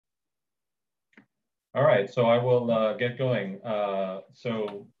All right, so I will get going.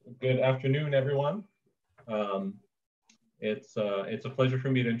 So good afternoon, everyone. Um, it's a pleasure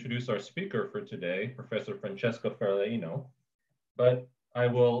for me to introduce our speaker for today, Professor Francesca Ferlaino. But I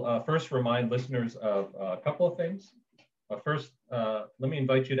will first remind listeners of a couple of things. First, let me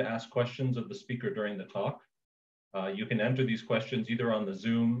invite you to ask questions of the speaker during the talk. You can enter these questions either on the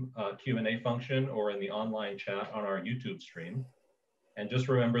Zoom Q&A function or in the online chat on our YouTube stream. And just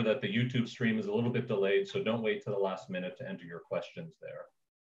remember that the YouTube stream is a little bit delayed, so don't wait to the last minute to enter your questions there.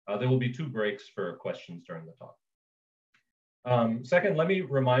 There will be 2 breaks for questions during the talk. Second, let me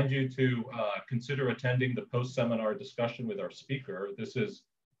remind you to consider attending the post-seminar discussion with our speaker. This is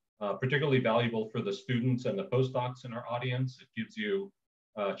particularly valuable for the students and the postdocs in our audience. It gives you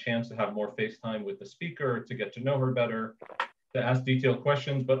a chance to have more face time with the speaker, to get to know her better, to ask detailed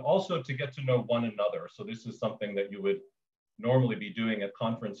questions, but also to get to know one another. So this is something that you would normally be doing at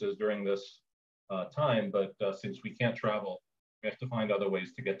conferences during this time, but since we can't travel, we have to find other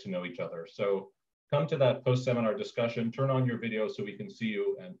ways to get to know each other. So come to that post-seminar discussion, turn on your video so we can see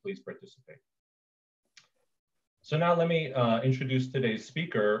you, and please participate. So now let me introduce today's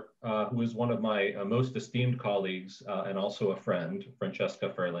speaker, who is one of my most esteemed colleagues and also a friend, Francesca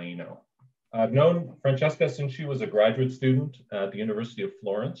Ferlaino. I've known Francesca since she was a graduate student at the University of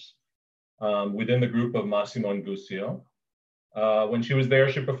Florence within the group of Massimo Ngusio. When she was there,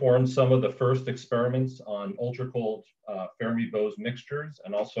 she performed some of the first experiments on ultracold Fermi-Bose mixtures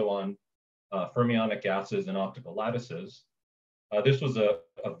and also on fermionic gases and optical lattices. This was a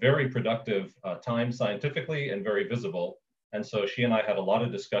very productive time scientifically and very visible. And so she and I had a lot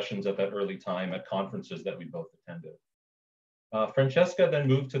of discussions at that early time at conferences that we both attended. Francesca then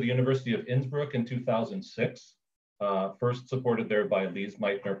moved to the University of Innsbruck in 2006, first supported there by Lise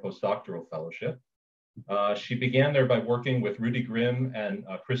Meitner postdoctoral fellowship. She began there by working with Rudi Grimm and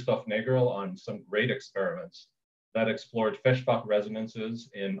Christoph Negerl on some great experiments that explored Feshbach resonances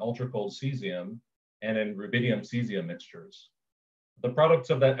in ultracold cesium and in rubidium cesium mixtures. The products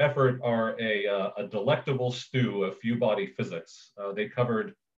of that effort are a delectable stew of few body physics. They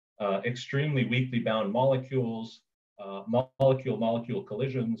covered extremely weakly bound molecules, molecule-molecule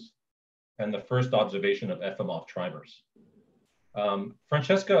collisions, and the first observation of FMOF trimers.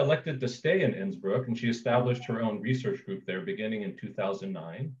 Francesca elected to stay in Innsbruck, and she established her own research group there beginning in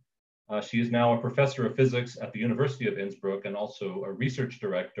 2009. She is now a professor of physics at the University of Innsbruck and also a research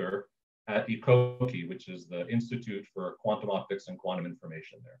director at IQOQI, which is the Institute for Quantum Optics and Quantum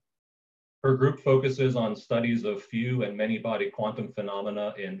Information there. Her group focuses on studies of few and many body quantum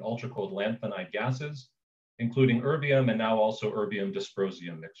phenomena in ultracold lanthanide gases, including erbium and now also erbium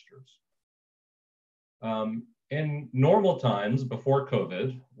dysprosium mixtures. In normal times before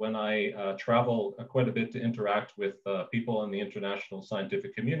COVID, when I travel quite a bit to interact with people in the international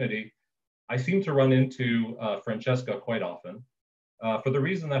scientific community, I seem to run into Francesca quite often for the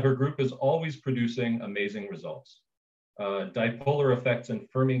reason that her group is always producing amazing results. Dipolar effects in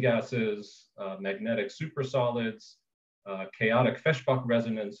Fermi gases, magnetic supersolids, chaotic Feshbach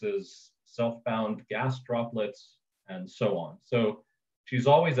resonances, self-bound gas droplets, and so on. So she's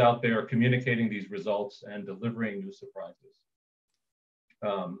always out there communicating these results and delivering new surprises.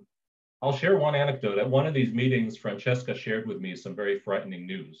 I'll share one anecdote. At one of these meetings, Francesca shared with me some very frightening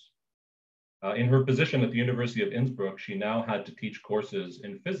news. In her position at the University of Innsbruck, she now had to teach courses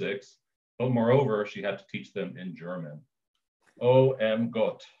in physics, but moreover, she had to teach them in German. OM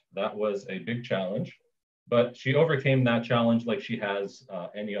Gott, that was a big challenge, but she overcame that challenge like she has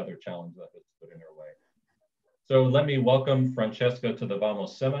any other challenge that was put in her way. So let me welcome Francesca to the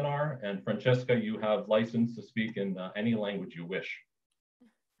Vamos seminar. And Francesca, you have license to speak in any language you wish.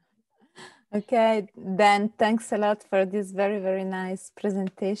 Okay, Dan, thanks a lot for this very, very nice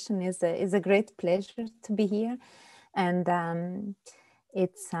presentation. It's a great pleasure to be here. And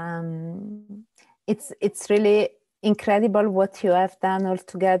it's really incredible what you have done all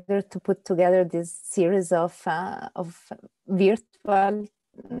together to put together this series of virtual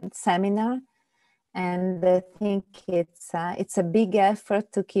seminar. And I think it's a big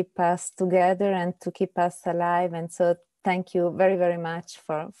effort to keep us together and to keep us alive. And so thank you very, very much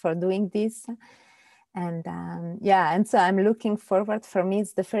for doing this. And yeah, and so I'm looking forward. For me,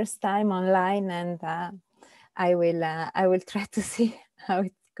 it's the first time online, and I will try to see how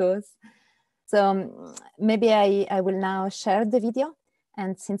it goes. So maybe I will now share the video.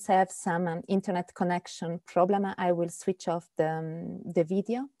 And since I have some internet connection problem, I will switch off the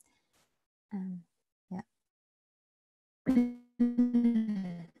video. Yeah.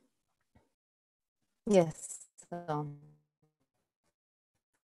 Yes. So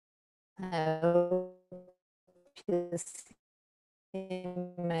I hope you see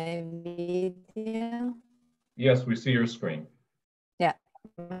my video? Yes, we see your screen. Yeah,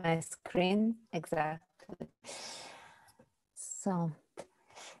 my screen, exactly. So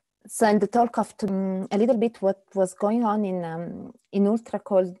in the talk of a little bit what was going on in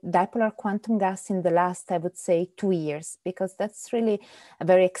ultra-cold dipolar quantum gas in the last, I would say, 2 years, because that's really a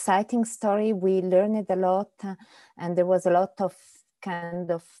very exciting story. We learned a lot, and there was a lot of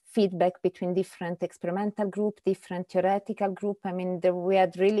kind of feedback between different experimental group, different theoretical group. I mean, we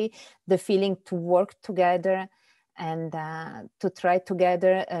had really the feeling to work together and to try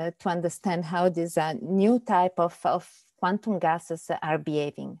together to understand how this new type of quantum gases are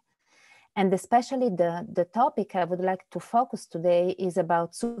behaving. And especially the topic I would like to focus today is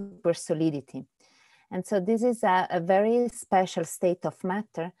about supersolidity. And so this is a very special state of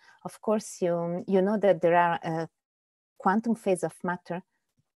matter. Of course, you know that there are a quantum phase of matter,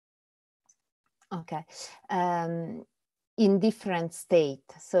 okay, in different state.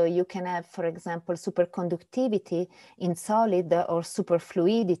 So you can have, for example, superconductivity in solid or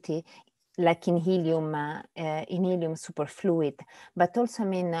superfluidity, like in helium superfluid, but also, I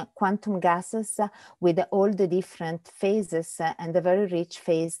mean, quantum gases with all the different phases and a very rich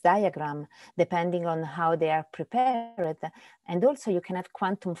phase diagram, depending on how they are prepared. And also you can have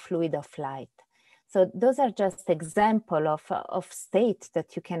quantum fluid of light. So those are just example of state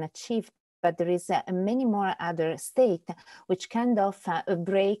that you can achieve, but there is many more other state which kind of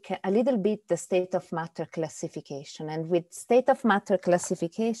break a little bit the state of matter classification. And with state of matter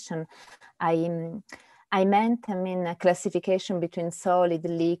classification, I meant, I mean, a classification between solid,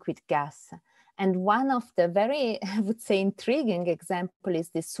 liquid, gas. And one of the very, I would say, intriguing example is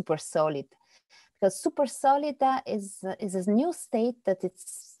this supersolid. Because supersolid is a new state that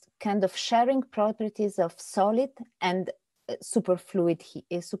it's kind of sharing properties of solid and superfluid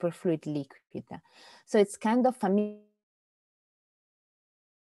liquid. So it's kind of a,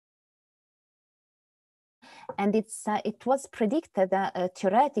 and it was predicted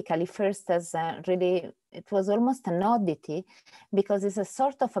theoretically first as really, it was almost an oddity, because it's a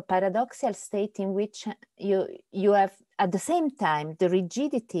sort of a paradoxical state in which you have at the same time the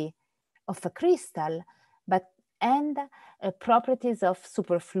rigidity of a crystal, and properties of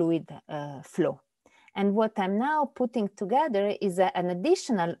superfluid flow. And what I'm now putting together is an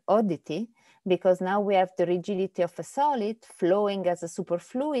additional oddity, because now we have the rigidity of a solid flowing as a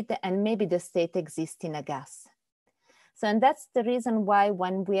superfluid, and maybe the state exists in a gas. So, and that's the reason why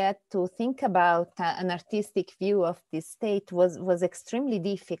when we had to think about an artistic view of this state was extremely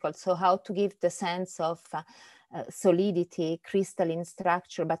difficult. So how to give the sense of solidity, crystalline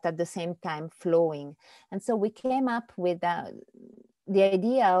structure, but at the same time flowing. And so we came up with the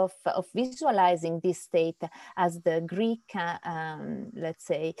idea of visualizing this state as the Greek, let's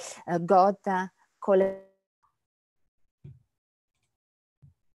say, god called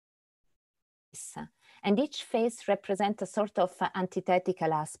and each phase represents a sort of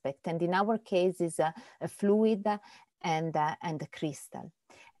antithetical aspect. And in our case is a fluid and a crystal.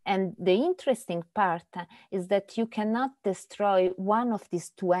 And the interesting part is that you cannot destroy one of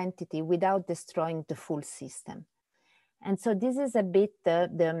these two entities without destroying the full system. And so this is a bit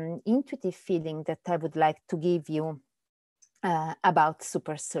the intuitive feeling that I would like to give you about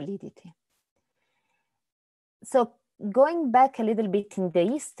supersolidity. So going back a little bit in the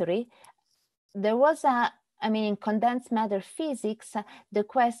history, there was in condensed matter physics, the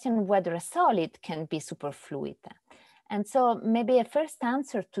question whether a solid can be superfluid. And so maybe a first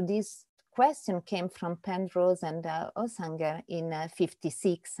answer to this question came from Penrose and Osanger in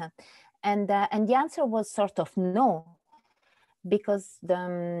 56. And the answer was sort of no, because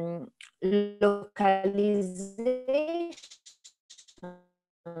the localization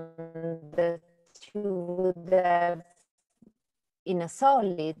that you would have in a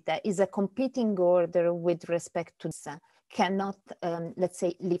solid is a competing order with respect to this, cannot, let's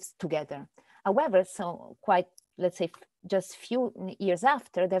say, live together. However, so quite, let's say, just few years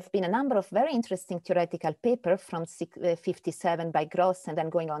after, there have been a number of very interesting theoretical papers from 57 by Gross, and then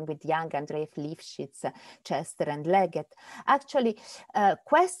going on with Young, Andreev, Lifshitz, Chester, and Leggett, actually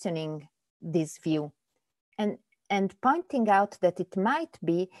questioning this view and pointing out that it might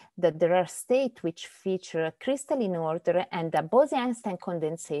be that there are states which feature a crystalline order and a Bose-Einstein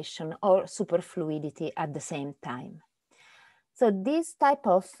condensation or superfluidity at the same time. So this type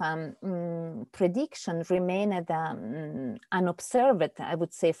of prediction remained unobserved, I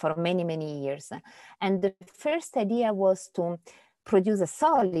would say, for many, many years. And the first idea was to produce a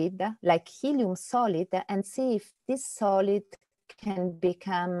solid, like helium solid, and see if this solid can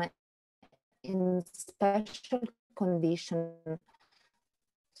become, in special condition,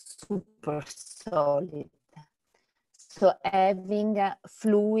 super solid. so having a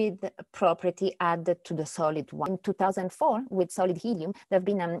fluid property added to the solid one. In 2004, with solid helium, there have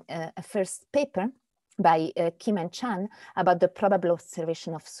been a first paper by Kim and Chan about the probable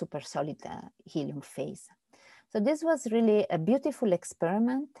observation of supersolid helium phase. So this was really a beautiful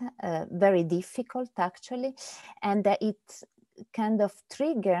experiment, very difficult actually, and it kind of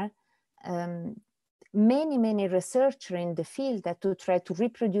triggered many researchers in the field to try to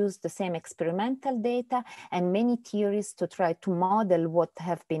reproduce the same experimental data and many theories to try to model what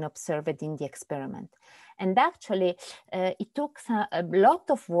have been observed in the experiment. And actually, it took a lot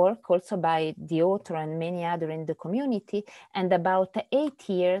of work also by the author and many others in the community, and about 8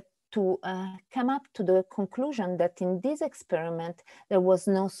 years to come up to the conclusion that in this experiment, there was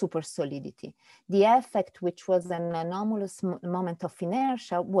no supersolidity. The effect, which was an anomalous moment of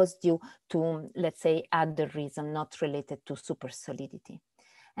inertia, was due to, let's say, other reason not related to supersolidity.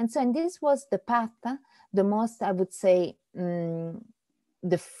 And so, and this was the path, the most, I would say,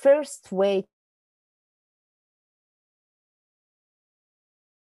 the first way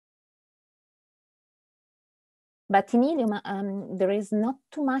But in helium, there is not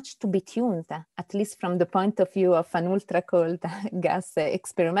too much to be tuned, at least from the point of view of an ultra-cold gas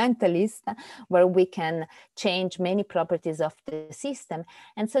experimentalist, where we can change many properties of the system.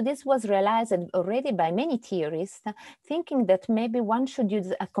 And so this was realized already by many theorists, thinking that maybe one should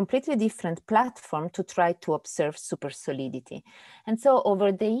use a completely different platform to try to observe supersolidity. And so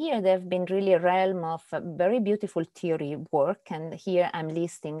over the year, there have been really a realm of very beautiful theory work. And here I'm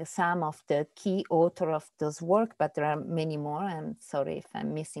listing some of the key authors of those work, but there are many more. I'm sorry if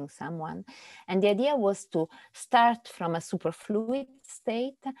I'm missing someone. And the idea was to start from a superfluid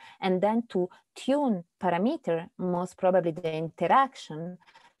state and then to tune parameter, most probably the interaction,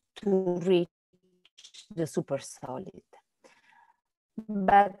 to reach the supersolid.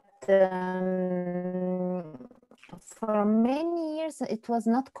 But for many years, it was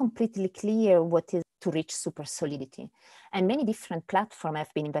not completely clear what is to reach supersolidity. And many different platforms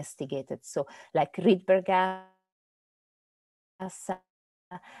have been investigated. So like Rydberg gas,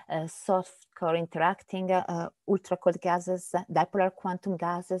 soft core interacting, ultra-cold gases, dipolar quantum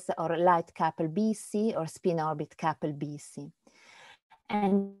gases, or light couple BC, or spin orbit couple BC.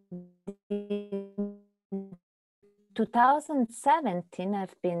 And in 2017, there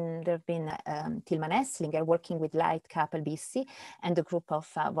have been Tilman Esslinger working with light couple BC and a group of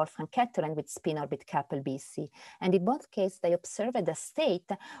Wolfgang Kettering with spin orbit couple BC. And in both cases, they observed a state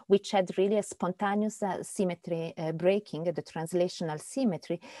which had really a spontaneous symmetry breaking, the translational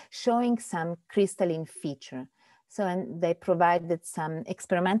symmetry, showing some crystalline feature. So, and they provided some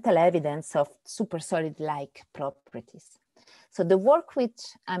experimental evidence of supersolid-like properties. So the work which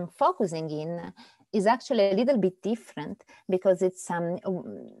I'm focusing in is actually a little bit different because it's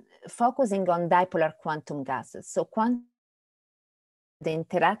focusing on dipolar quantum gases. So the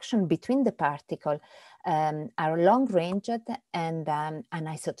interaction between the particle are long-ranged and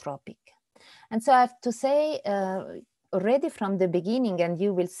anisotropic. And so I have to say, already from the beginning, and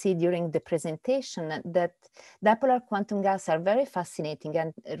you will see during the presentation, that dipolar quantum gases are very fascinating.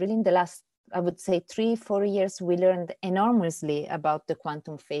 And really in the last, I would say 3-4 years, we learned enormously about the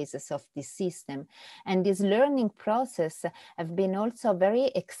quantum phases of this system. And this learning process have been also very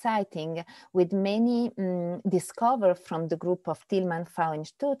exciting, with many discovered from the group of Tilman Fau in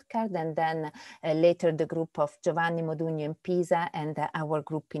Stuttgart, and then later the group of Giovanni Modugno in Pisa, and our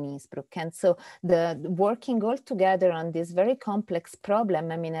group in Innsbruck. And so the working all together on this very complex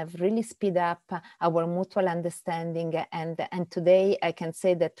problem, I mean, have really speed up our mutual understanding. And today I can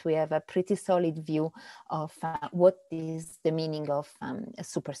say that we have a pretty solid view of what is the meaning of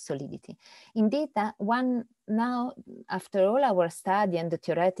supersolidity. Indeed, one now, after all our study and the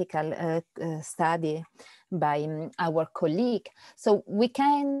theoretical study by our colleague, so we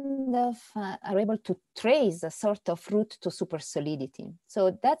kind of are able to trace a sort of route to supersolidity.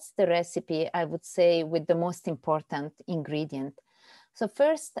 So that's the recipe, I would say, with the most important ingredient. So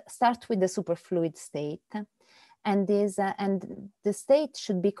first, start with the superfluid state. And the state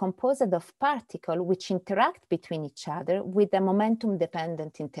should be composed of particles which interact between each other with a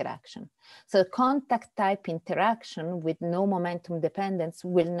momentum-dependent interaction. So contact type interaction with no momentum dependence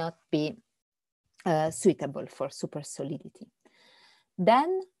will not be suitable for supersolidity.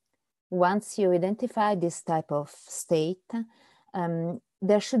 Then, once you identify this type of state,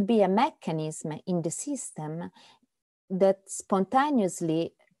 there should be a mechanism in the system that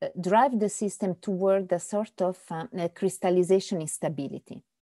spontaneously drive the system toward a sort of crystallization instability.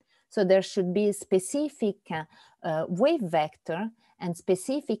 So there should be a specific wave vector and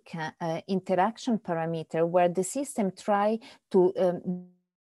specific interaction parameter where the system try to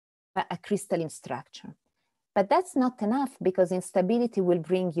a crystalline structure. But that's not enough, because instability will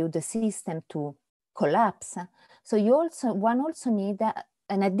bring you the system to collapse. So one also need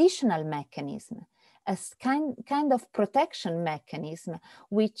an additional mechanism, a kind of protection mechanism,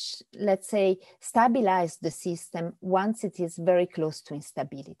 which, let's say, stabilize the system once it is very close to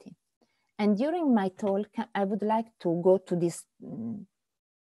instability. And during my talk, I would like to go to these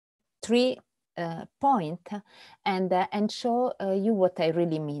 3 points and show you what I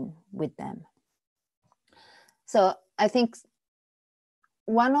really mean with them. So I think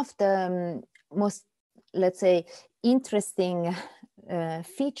one of the most, let's say, interesting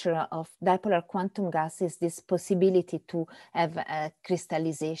feature of dipolar quantum gas is this possibility to have a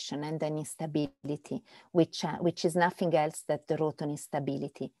crystallization and an instability, which is nothing else than the Roton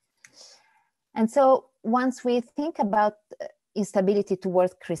instability. And so once we think about instability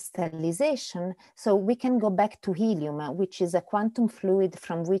towards crystallization, so we can go back to helium, which is a quantum fluid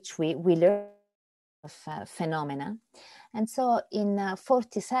from which we learn of phenomena. And so in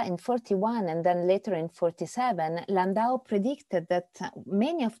 41 and then later in 47, Landau predicted that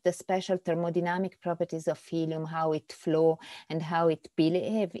many of the special thermodynamic properties of helium, how it flow and how it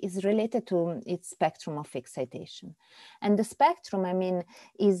behave, is related to its spectrum of excitation. And the spectrum, I mean,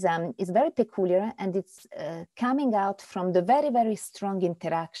 is very peculiar, and it's coming out from the very, very strong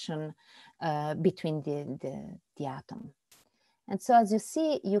interaction between the atom. And so as you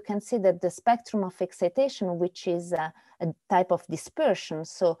see, you can see that the spectrum of excitation, which is a type of dispersion,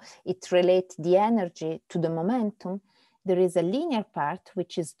 so it relates the energy to the momentum, there is a linear part,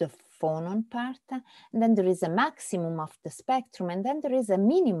 which is the phonon part, and then there is a maximum of the spectrum, and then there is a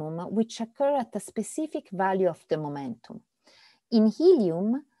minimum which occurs at a specific value of the momentum. In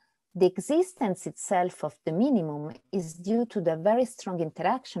helium, the existence itself of the minimum is due to the very strong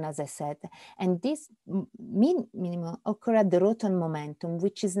interaction, as I said, and this minimum occurs at the Roton momentum,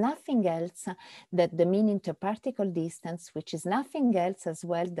 which is nothing else than the mean interparticle distance, which is nothing else as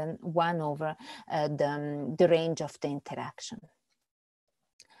well than 1 over the range of the interaction.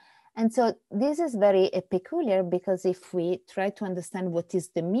 And so this is very peculiar, because if we try to understand what is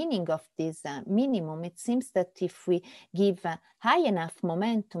the meaning of this minimum, it seems that if we give high enough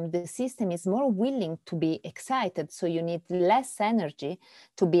momentum, the system is more willing to be excited. So you need less energy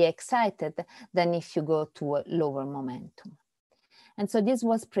to be excited than if you go to a lower momentum. And so this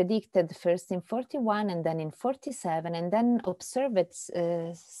was predicted first in 41 and then in 47, and then observed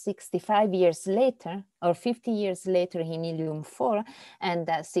 65 years later, or 50 years later in helium-4, and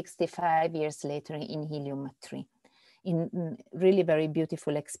 65 years later in helium-3. In really very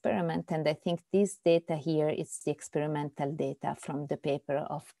beautiful experiment. And I think this data here is the experimental data from the paper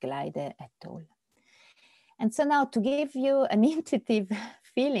of Gleide et al. And so now, to give you an intuitive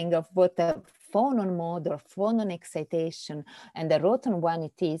feeling of what a phonon mode or phonon excitation and the Roton one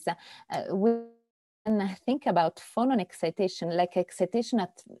it is, we can think about phonon excitation like excitation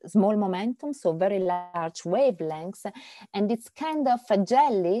at small momentum, so very large wavelengths, and it's kind of a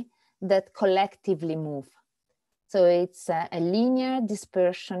jelly that collectively move. So it's a linear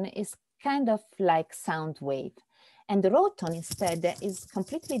dispersion, is kind of like sound wave. And the Roton instead is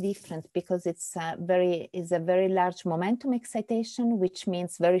completely different, because it's a very large momentum excitation, which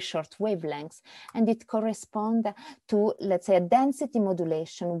means very short wavelengths. And it corresponds to, let's say, a density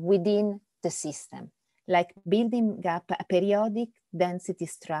modulation within the system, like building up a periodic density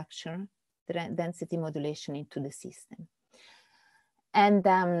structure, density modulation into the system. And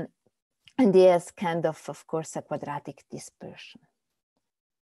there's kind of course, a quadratic dispersion.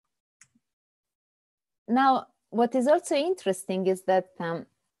 Now, what is also interesting is that,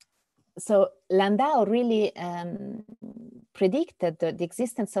 so Landau really predicted the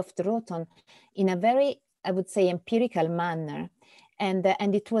existence of the Roton in a very, I would say, empirical manner. And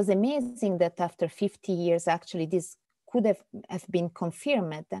it was amazing that after 50 years, actually, this could have been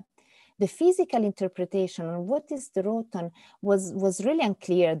confirmed. The physical interpretation on what is the Roton was really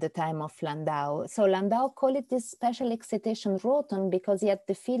unclear at the time of Landau. So Landau called it this special excitation Roton because he had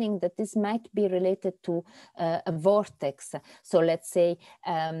the feeling that this might be related to a vortex. So let's say,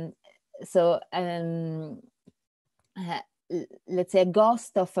 let's say a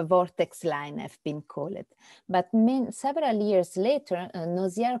ghost of a vortex line have been called. But several years later,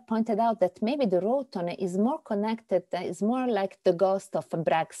 Nozière pointed out that maybe the Roton is more connected, is more like the ghost of a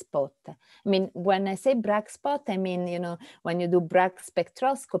Bragg spot. I mean, when I say Bragg spot, I mean, you know, when you do Bragg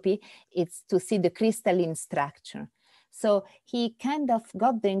spectroscopy, it's to see the crystalline structure. So he kind of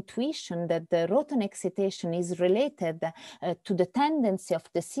got the intuition that the Roton excitation is related to the tendency of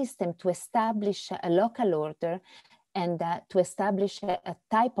the system to establish a local order and to establish a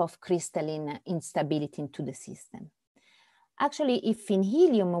type of crystalline instability into the system. Actually, if in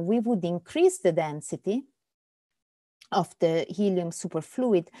helium we would increase the density, of the helium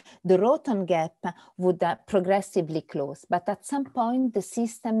superfluid, the Roton gap would progressively close. But at some point, the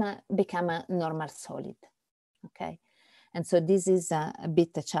system become a normal solid, okay? And so this is a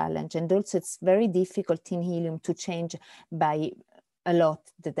bit a challenge. And also it's very difficult in helium to change by a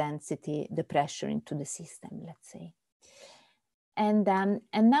lot the density, the pressure into the system, let's say. And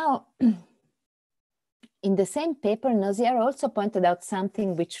now, in the same paper, Nozier also pointed out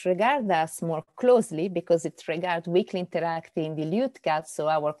something which regards us more closely because it regards weakly interacting dilute gas, so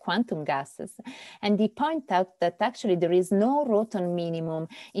our quantum gases. And he pointed out that actually there is no Roton minimum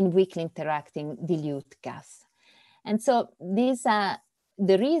in weakly interacting dilute gas. And so these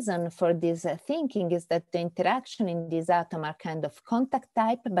the reason for this thinking is that the interaction in this atom are kind of contact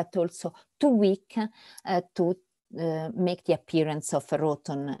type, but also too weak to make the appearance of a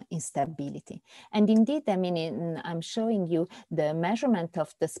Roton instability. And indeed, I mean, I'm showing you the measurement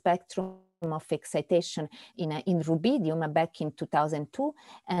of the spectrum of excitation in rubidium back in 2002.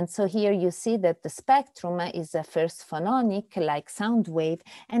 And so here you see that the spectrum is a first phononic, like sound wave,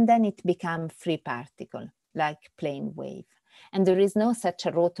 and then it becomes free particle, like plane wave. And there is no such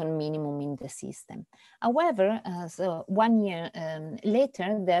a Roton minimum in the system. However, so 1 year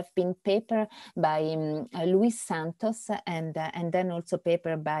later, there have been paper by Luis Santos and then also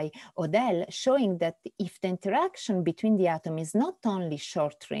paper by Odell showing that if the interaction between the atom is not only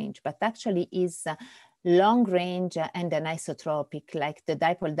short range, but actually is long range and anisotropic, like the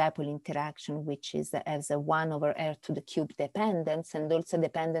dipole-dipole interaction, which is has a 1/r⁴ dependence and also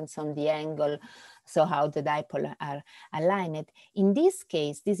dependence on the angle, so how the dipole are aligned. In this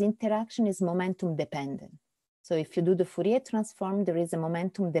case, this interaction is momentum dependent. So if you do the Fourier transform, there is a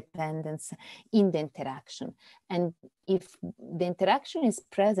momentum dependence in the interaction. And if the interaction is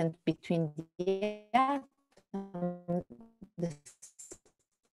present between the atom, the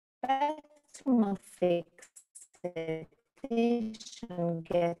spectrum of excitation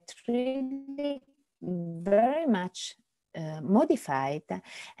get really very much modified.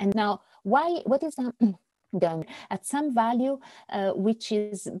 And now, what is done at some value, which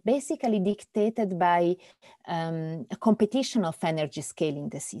is basically dictated by a competition of energy scale in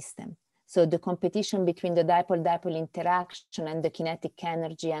the system. So the competition between the dipole-dipole interaction and the kinetic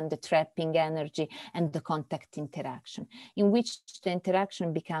energy and the trapping energy and the contact interaction, in which the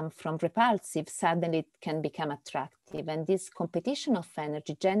interaction becomes from repulsive, suddenly it can become attractive. And this competition of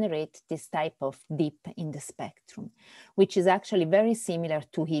energy generates this type of dip in the spectrum, which is actually very similar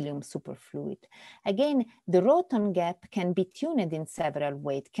to helium superfluid. Again, the Roton gap can be tuned in several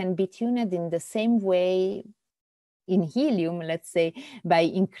ways. It can be tuned in the same way in helium, let's say, by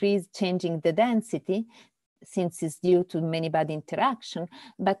changing the density, since it's due to many-body interaction,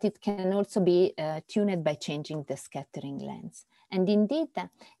 but it can also be tuned by changing the scattering length. And indeed,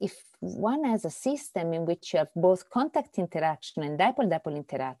 if one has a system in which you have both contact interaction and dipole-dipole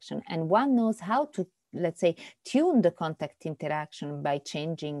interaction, and one knows how to, let's say, tune the contact interaction by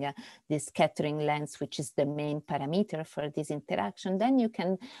changing the scattering length, which is the main parameter for this interaction, then you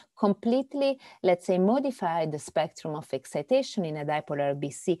can completely, let's say, modify the spectrum of excitation in a dipolar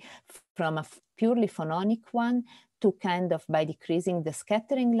RBC from a purely phononic one to kind of by decreasing the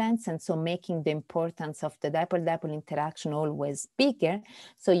scattering length, and so making the importance of the dipole-dipole interaction always bigger.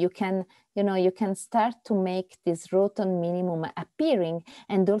 So you can, you can start to make this Roton minimum appearing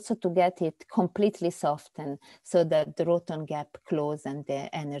and also to get it completely softened so that the Roton gap close and the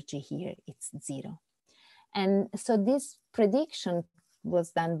energy here, it's 0. And so this prediction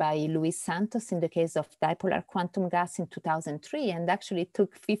was done by Luis Santos in the case of dipolar quantum gas in 2003, and actually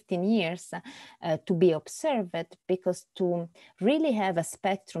took 15 years to be observed, because to really have a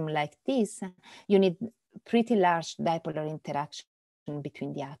spectrum like this, you need pretty large dipolar interaction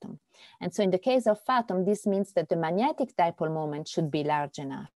between the atom. And so in the case of atom, this means that the magnetic dipole moment should be large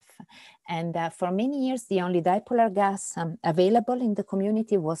enough. And for many years, the only dipolar gas available in the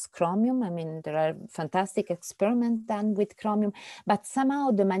community was chromium. I mean, there are fantastic experiments done with chromium, but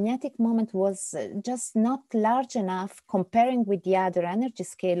somehow the magnetic moment was just not large enough comparing with the other energy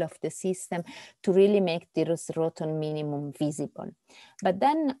scale of the system to really make the Roton minimum visible. But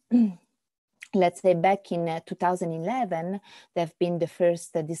then, let's say back in 2011, there have been the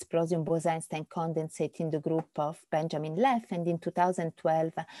first dysprosium Bose-Einstein condensate in the group of Benjamin Leff, and in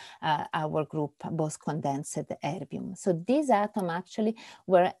 2012, our group Bose condensed erbium. So these atoms actually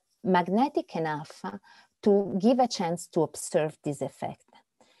were magnetic enough to give a chance to observe this effect.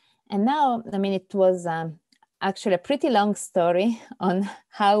 And now, I mean, it was actually a pretty long story on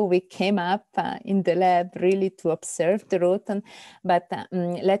how we came up in the lab really to observe the Roton, but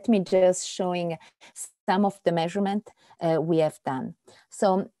let me just showing some of the measurement we have done.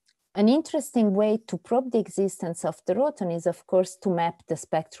 So An interesting way to probe the existence of the roton is, of course, to map the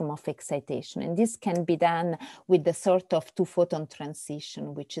spectrum of excitation. And this can be done with the sort of two-photon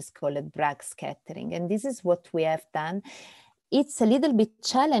transition, which is called Bragg scattering. And this is what we have done. It's a little bit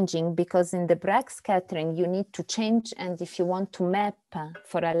challenging because in the Bragg scattering, you need to change. And if you want to map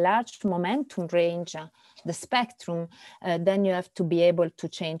for a large momentum range, the spectrum, then you have to be able to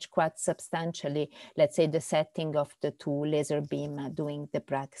change quite substantially, let's say, the setting of the two laser beam doing the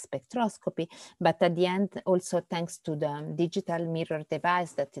Bragg spectroscopy. But at the end, also thanks to the digital mirror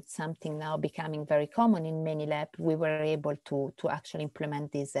device, that it's something now becoming very common in many labs, we were able to actually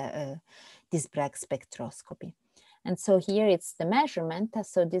implement this Bragg spectroscopy. And so here it's the measurement.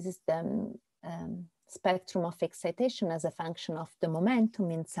 So this is the spectrum of excitation as a function of the momentum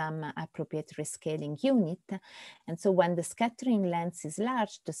in some appropriate rescaling unit. And so when the scattering length is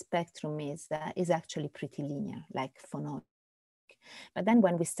large, the spectrum is actually pretty linear, like phononic. But then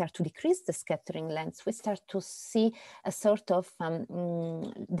when we start to decrease the scattering length, we start to see a sort of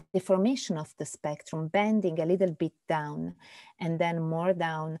deformation of the spectrum, bending a little bit down and then more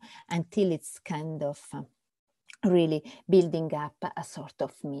down until it's kind of really building up a sort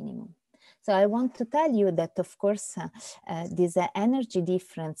of minimum. So I want to tell you that, of course, this energy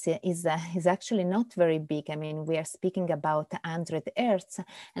difference is actually not very big. I mean, we are speaking about 100 Hertz.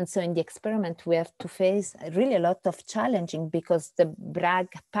 And so in the experiment, we have to face really a lot of challenging because the Bragg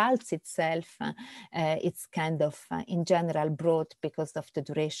pulse itself, it's kind of, in general, broad because of the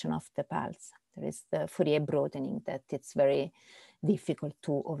duration of the pulse. There is the Fourier broadening that it's very difficult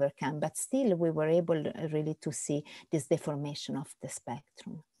to overcome. But still, we were able really to see this deformation of the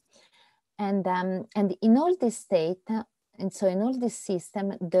spectrum. And in all this state, and so in all this system,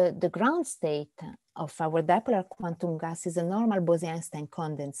 the ground state of our dipolar quantum gas is a normal Bose-Einstein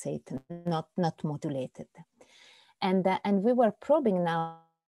condensate, not modulated. And we were probing now,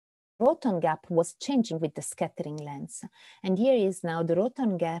 roton gap was changing with the scattering length. And here is now the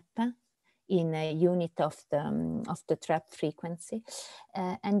roton gap in a unit of the trap frequency.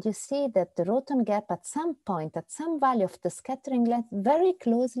 And you see that the roton gap at some point, at some value of the scattering length, very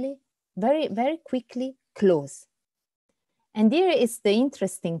closely, very, very quickly close. And here is the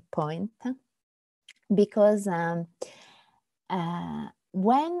interesting point, because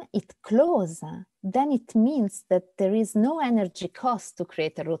when it closes, then it means that there is no energy cost to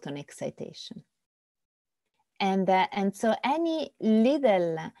create a roton excitation. And so any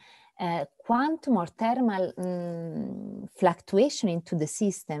little quantum or thermal fluctuation into the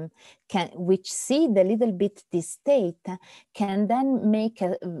system, which seed a little bit this state, can then make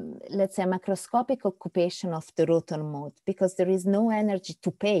let's say, a macroscopic occupation of the roton mode, because there is no energy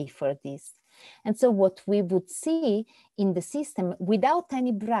to pay for this. And so what we would see in the system without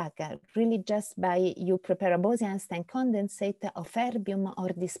any Bragg, really just by you prepare a Bose-Einstein condensate of erbium or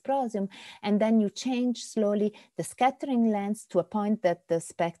dysprosium, and then you change slowly the scattering length to a point that the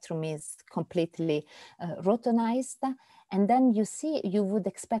spectrum is completely rotonized. And then you would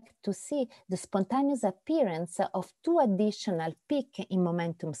expect to see the spontaneous appearance of two additional peaks in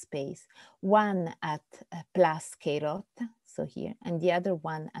momentum space, one at plus k rot, so here, and the other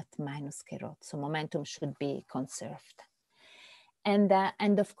one at minus k rot. So momentum should be conserved.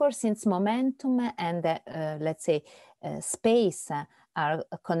 And of course, since momentum and let's say space are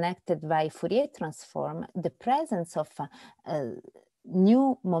connected by Fourier transform, the presence of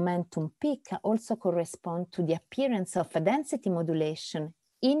new momentum peak also correspond to the appearance of a density modulation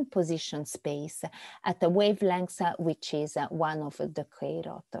in position space at a wavelength which is 1 over the k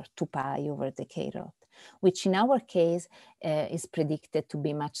rot, or 2 pi over the k rot, which in our case is predicted to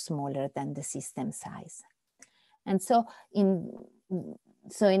be much smaller than the system size. And so in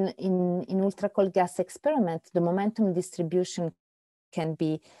ultracold gas experiment, the momentum distribution can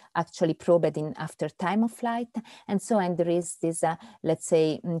be actually probed in after time of flight. And so, and there is this, let's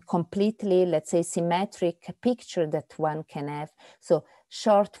say, completely, let's say, symmetric picture that one can have. So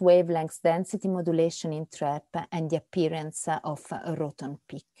short wavelengths density modulation in trap and the appearance of a roton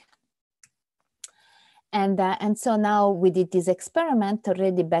peak. And so now we did this experiment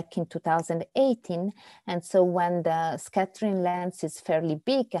already back in 2018. And so when the scattering length is fairly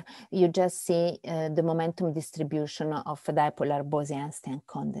big, you just see the momentum distribution of a dipolar Bose-Einstein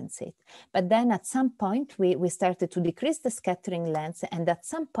condensate. But then at some point, we started to decrease the scattering length. And at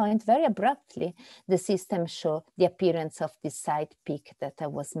some point, very abruptly, the system showed the appearance of this side peak that I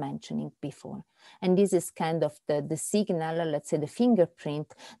was mentioning before. And this is kind of the signal, let's say the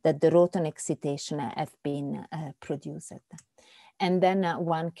fingerprint, that the roton excitation have been produced. And then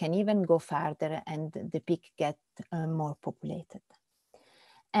one can even go further and the peak get more populated.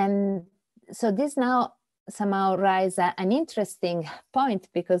 And so this now somehow raise an interesting point,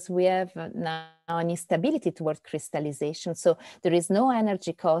 because we have now an instability toward crystallization. So there is no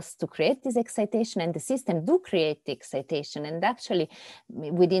energy cost to create this excitation, and the system do create the excitation. And actually,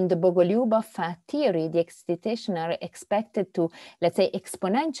 within the Bogolyubov theory, the excitation are expected to, let's say,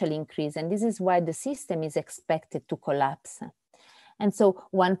 exponentially increase. And this is why the system is expected to collapse. And so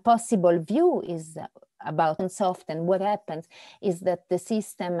one possible view is about soft, and what happens is that the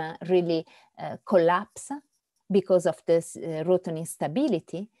system really collapse because of this Roton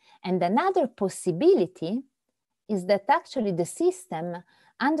instability. And another possibility is that actually the system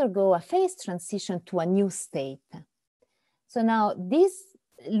undergo a phase transition to a new state. So now this,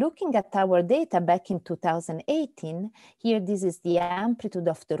 looking at our data back in 2018, here this is the amplitude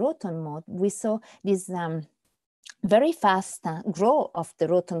of the Roton mode, we saw this very fast growth of the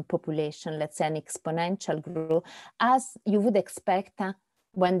Roton population, let's say an exponential growth, as you would expect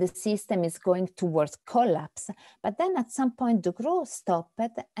when the system is going towards collapse. But then at some point the growth stopped,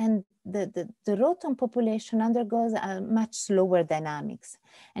 and the Roton population undergoes a much slower dynamics.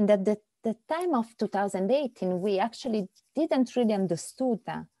 And at the time of 2018, we actually didn't really understood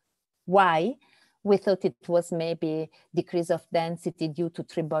why. We thought it was maybe decrease of density due to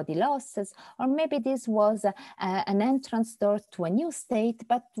three-body losses, or maybe this was an entrance door to a new state,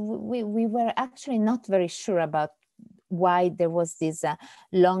 but we were actually not very sure about why there was this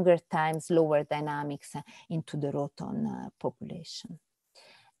longer times, lower dynamics into the Roton population.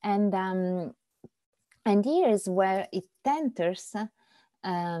 And here is where it enters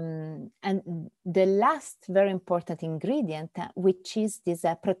and the last very important ingredient, which is this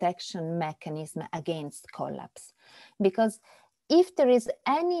protection mechanism against collapse. Because if there is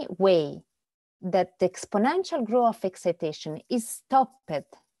any way that the exponential growth of excitation is stopped,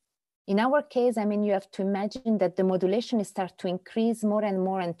 in our case, I mean, you have to imagine that the modulation starts to increase more and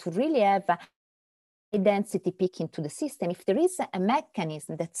more, and to really have a high density peak into the system. If there is a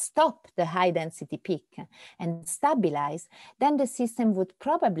mechanism that stops the high density peak and stabilize, then the system would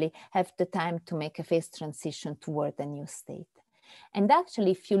probably have the time to make a phase transition toward a new state. And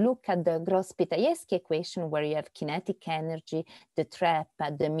actually, if you look at the Gross-Pitaevsky equation, where you have kinetic energy, the trap,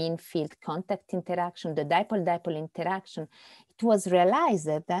 the mean field contact interaction, the dipole-dipole interaction, it was realized,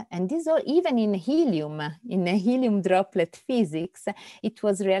 and this all, even in a helium droplet physics, it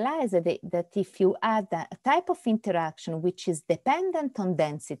was realized that if you add a type of interaction which is dependent on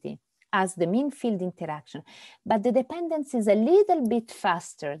density, as the mean field interaction, but the dependence is a little bit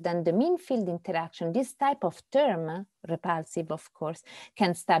faster than the mean field interaction, this type of term, repulsive of course,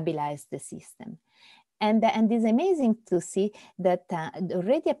 can stabilize the system. And it's amazing to see that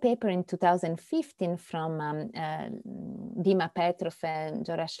already a paper in 2015 from Dima Petrov and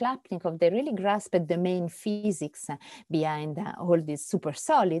Jora Shlapnikov, they really grasped the main physics behind all this super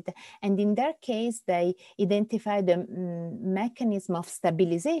solid. And in their case, they identified the mechanism of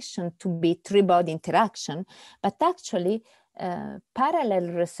stabilization to be three-body interaction, but actually parallel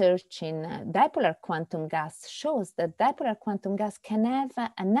research in dipolar quantum gas shows that dipolar quantum gas can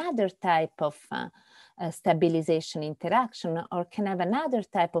have another type of stabilization interaction, or can have another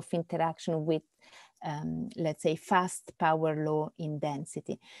type of interaction with let's say fast power law in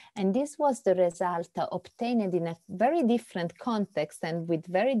density. And this was the result obtained in a very different context and with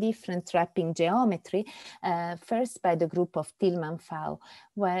very different trapping geometry, first by the group of Tillman-Fau,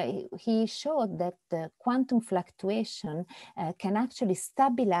 where he showed that the quantum fluctuation can actually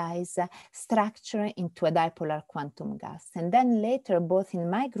stabilize structure into a dipolar quantum gas. And then later, both in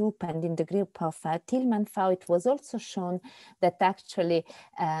my group and in the group of Tillman-Fau, it was also shown that actually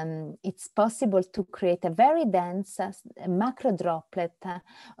it's possible to create a very dense macro droplet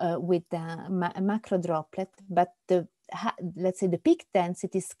with a macro droplet, but the let's say the peak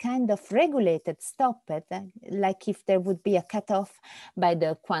density is kind of regulated, stopped, like if there would be a cutoff by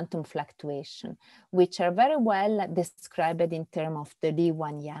the quantum fluctuation, which are very well described in terms of the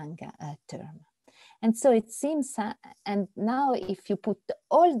Li-Wan-Yang term. And so it seems, and now if you put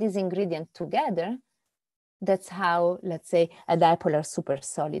all these ingredients together, that's how, let's say, a dipolar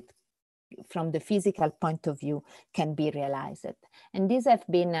supersolid from the physical point of view can be realized. And these have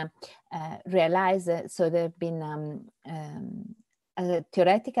been realized, so there have been a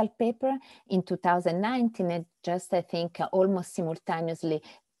theoretical paper in 2019, just I think almost simultaneously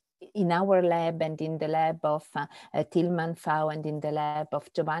in our lab and in the lab of Tillman-Fau and in the lab of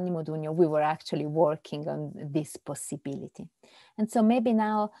Giovanni Modugno, we were actually working on this possibility. And so maybe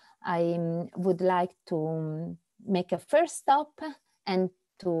now I would like to make a first stop and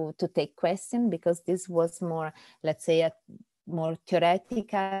to take questions, because this was more, let's say, a more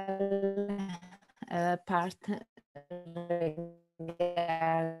theoretical part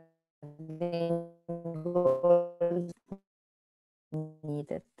goals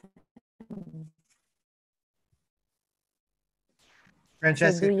needed.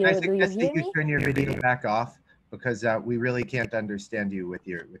 Francesca, So can I suggest that hear you me? turn your video back off, because we really can't understand you with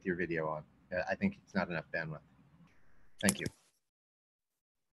your video on. I think it's not enough bandwidth. Thank you.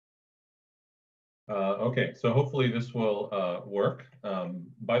 Okay, so hopefully this will work.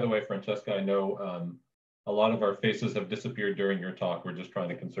 By the way, Francesca, I know a lot of our faces have disappeared during your talk. We're just trying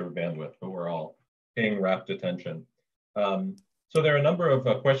to conserve bandwidth, but we're all paying rapt attention. So there are a number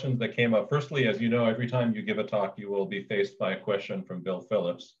of questions that came up. Firstly, as you know, every time you give a talk, you will be faced by a question from Bill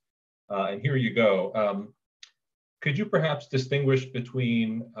Phillips. And here you go. Could you perhaps distinguish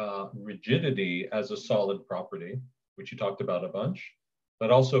between rigidity as a solid property, which you talked about a bunch,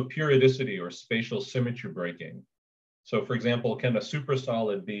 but also periodicity or spatial symmetry breaking? So for example, can a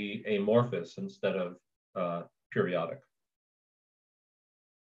supersolid be amorphous instead of periodic?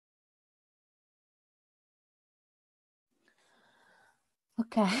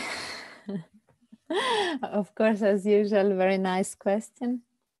 Okay. Of course, as usual, very nice question.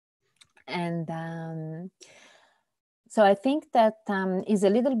 And so I think that is a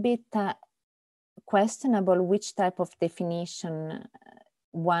little bit questionable which type of definition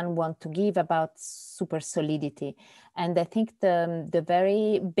one want to give about supersolidity. And I think the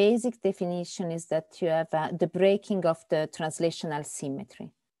very basic definition is that you have the breaking of the translational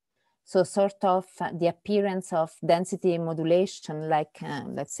symmetry. So sort of the appearance of density modulation, like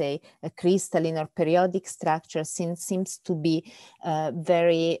let's say a crystalline or periodic structure seems to be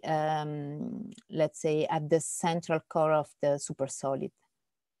very, let's say, at the central core of the supersolid.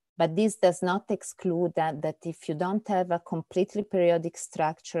 But this does not exclude that if you don't have a completely periodic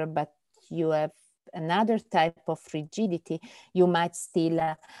structure, but you have another type of rigidity, you might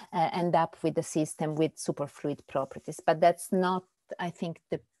still end up with a system with superfluid properties. But that's not, I think,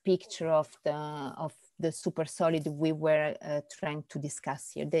 the picture of the supersolid we were trying to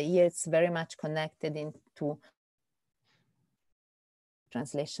discuss here. Here it's very much connected into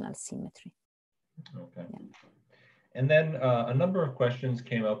translational symmetry. Okay. Yeah. And then a number of questions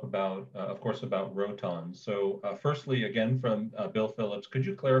came up about, of course, about rotons. So firstly, again, from Bill Phillips, could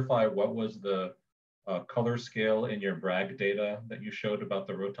you clarify what was the color scale in your Bragg data that you showed about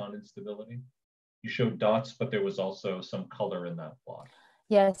the roton instability? You showed dots, but there was also some color in that plot.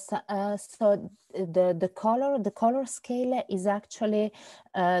 Yes, so the color scale is actually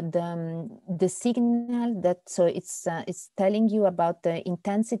the signal that, so it's telling you about the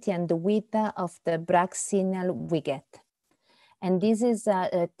intensity and the width of the Bragg signal we get. And this is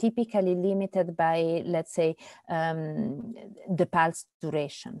typically limited by, let's say, the pulse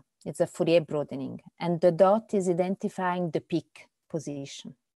duration. It's a Fourier broadening, and the dot is identifying the peak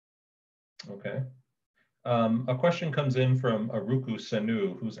position. Okay. A question comes in from Aruku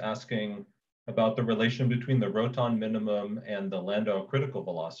Senu, who's asking about the relation between the roton minimum and the Landau critical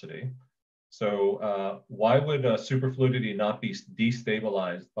velocity. So why would superfluidity not be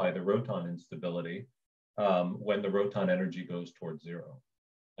destabilized by the roton instability when the roton energy goes towards zero?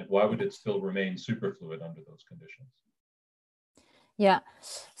 Like, why would it still remain superfluid under those conditions? Yeah,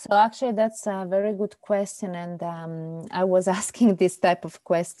 so actually that's a very good question, and I was asking this type of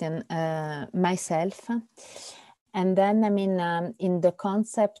question myself. And then, I mean, in the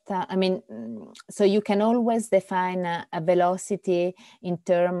concept, I mean, so you can always define a velocity in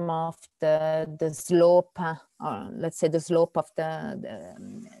terms of the slope, or let's say the slope of the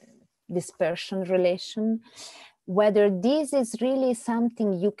dispersion relation. Whether this is really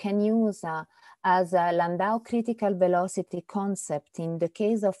something you can use as a Landau critical velocity concept in the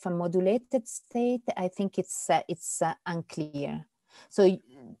case of a modulated state, I think it's unclear. So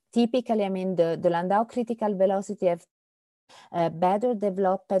typically, I mean, the Landau critical velocity have better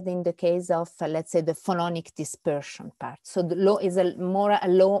developed in the case of, let's say, the phononic dispersion part. So the low is more a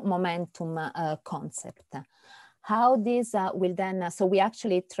low momentum concept. How this will then, so we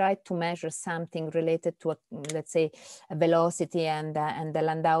actually tried to measure something related to, let's say, a velocity and the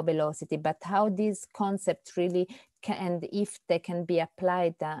Landau velocity, but how this concept really can, and if they can be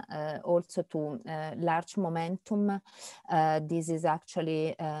applied also to large momentum, this is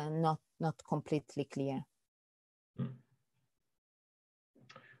actually not completely clear.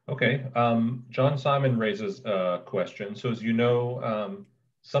 Okay, John Simon raises a question. So as you know,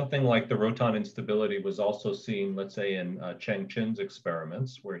 something like the roton instability was also seen, let's say, in Cheng Chin's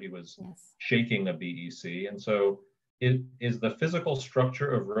experiments where he was shaking a BEC. And so is the physical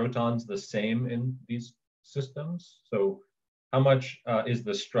structure of rotons the same in these systems? So how much is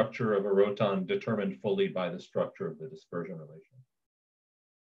the structure of a roton determined fully by the structure of the dispersion relation?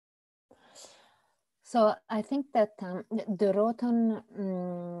 So I think that the roton,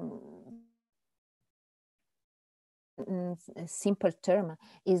 simple term,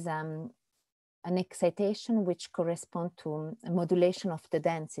 is an excitation which corresponds to a modulation of the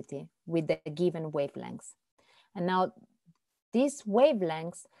density with a given wavelength. And now these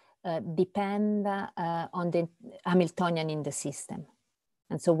wavelengths depend on the Hamiltonian in the system.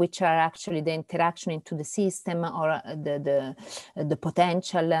 And so which are actually the interaction into the system, or the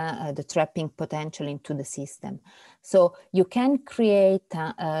potential, the trapping potential into the system. So you can create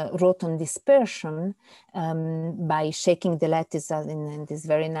a roton dispersion by shaking the lattice in this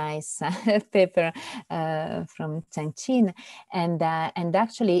very nice paper from Changqin. And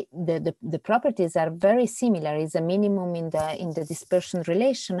actually the properties are very similar. It's a minimum in the dispersion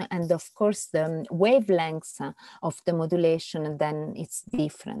relation. And of course, the wavelengths of the modulation, then it's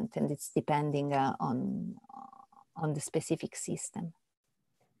different, and it's depending on the specific system.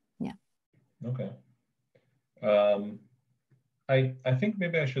 Yeah. Okay. I think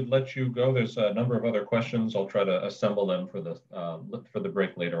maybe I should let you go. There's a number of other questions. I'll try to assemble them for the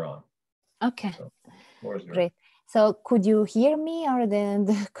break later on. Okay. So, floor is yours. Great. So could you hear me, or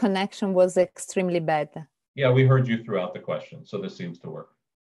the connection was extremely bad? Yeah, we heard you throughout the question, so this seems to work.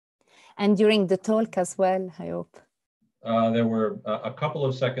 And during the talk as well, I hope. There were a couple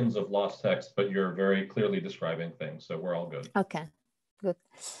of seconds of lost text, but you're very clearly describing things, so we're all good. Okay, good.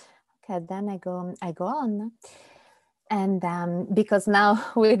 Okay, then I go on. And because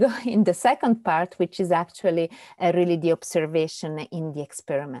now we go in the second part, which is actually really the observation in the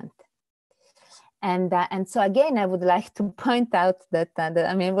experiment. And so again, I would like to point out that,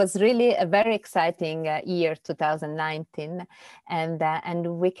 I mean, it was really a very exciting year, 2019.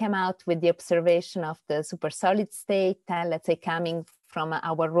 And we came out with the observation of the supersolid state, let's say, coming from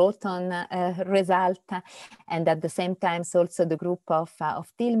our roton result. And at the same time, also the group of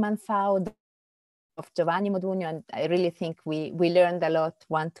Tillman Fau, of Giovanni Modugno, and I really think we learned a lot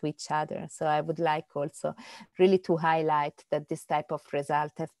one to each other. So I would like also really to highlight that this type of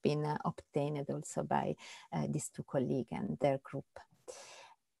result have been obtained also by these two colleagues and their group.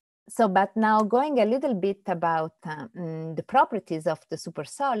 So, but now going a little bit about the properties of the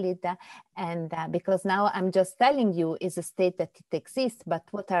supersolid, and because now I'm just telling you is a state that it exists, but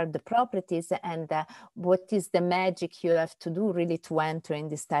what are the properties, and what is the magic you have to do really to enter in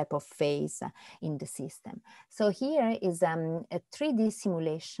this type of phase in the system. So here is a 3D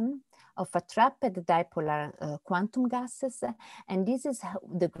simulation of a trapped dipolar quantum gases, and this is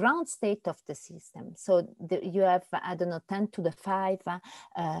the ground state of the system. So you have, I don't know, 10 to the 5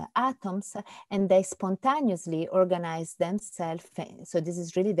 atoms, and they spontaneously organize themselves. So this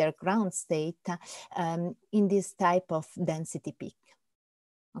is really their ground state in this type of density peak.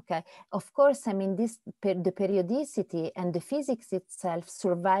 Okay, of course, I mean, the periodicity and the physics itself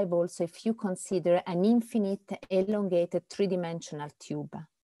survive also if you consider an infinite elongated three-dimensional tube.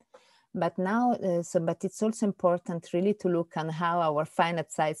 But now, but it's also important really to look on how our finite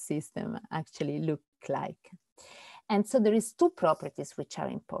size system actually look like. And so there is two properties which are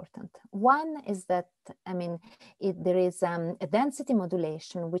important. One is that, I mean, there is a density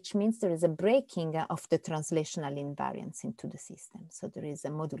modulation, which means there is a breaking of the translational invariance into the system. So there is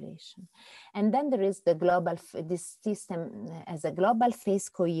a modulation. And then there is the global, this system as a global phase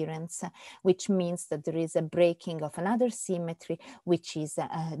coherence, which means that there is a breaking of another symmetry, which is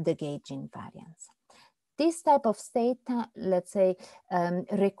the gauge invariance. This type of state, let's say,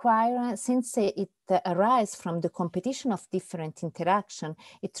 require, since it arises from the competition of different interaction,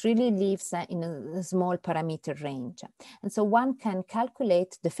 it really lives in a small parameter range. And so one can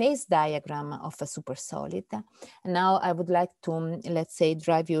calculate the phase diagram of a supersolid. And now I would like to, let's say,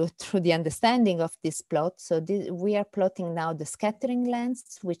 drive you through the understanding of this plot. So we are plotting now the scattering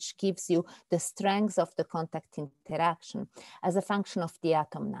length, which gives you the strength of the contact interaction as a function of the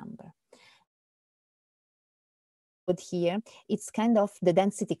atom number. Here, it's kind of the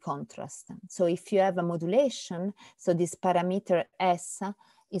density contrast. So if you have a modulation, so this parameter S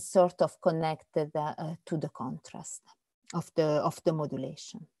is sort of connected to the contrast of the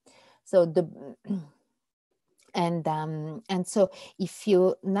modulation. So and so if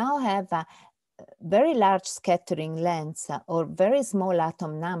you now have a very large scattering length or very small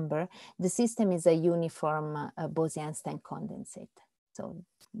atom number, the system is a uniform Bose-Einstein condensate. So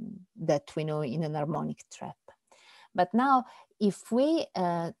that we know in an harmonic trap. But now, if we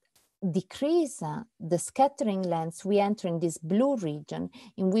decrease the scattering length, we enter in this blue region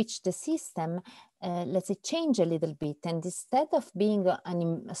in which the system, let's say, change a little bit. And instead of being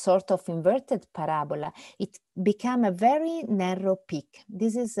a sort of inverted parabola, it became a very narrow peak.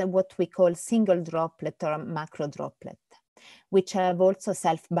 This is what we call single droplet or macro droplet, which have also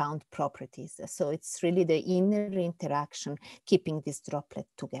self-bound properties. So it's really the inner interaction keeping this droplet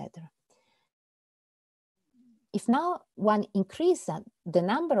together. if now one increases the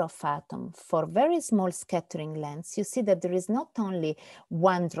number of atoms for very small scattering lengths, you see that there is not only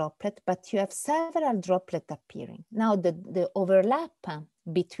one droplet, but you have several droplets appearing. Now the overlap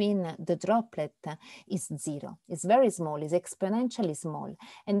between the droplet is zero. It's very small, it's exponentially small.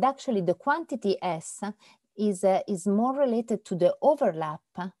 And actually the quantity S is more related to the overlap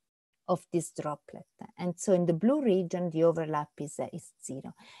of this droplet. And so in the blue region, the overlap is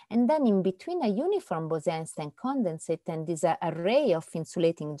zero. And then in between a uniform Bose-Einstein condensate and this array of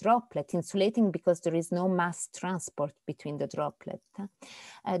insulating droplets, insulating because there is no mass transport between the droplet,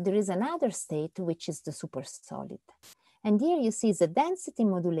 there is another state which is the supersolid. And here you see the density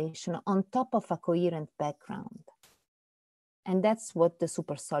modulation on top of a coherent background. And that's what the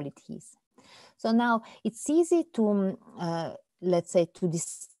supersolid is. So now it's easy to, let's say, to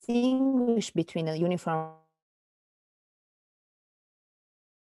distinguish between a uniform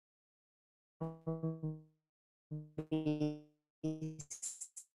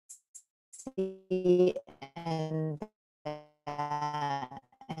and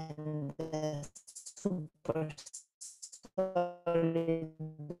the supersolid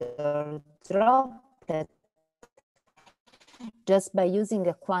droplet just by using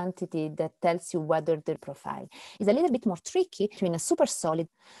a quantity that tells you whether the profile is a little bit more tricky between a supersolid.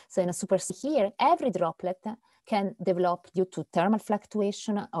 So in a supersolid here, every droplet can develop due to thermal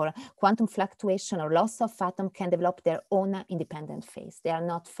fluctuation or quantum fluctuation or loss of atom can develop their own independent phase. They are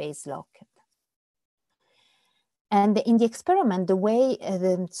not phase locked. And in the experiment, the way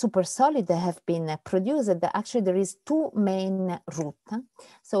the supersolid have been produced, actually there is two main routes.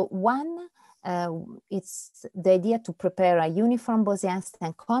 So one, it's the idea to prepare a uniform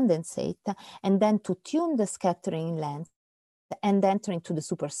Bose-Einstein condensate and then to tune the scattering length and enter into the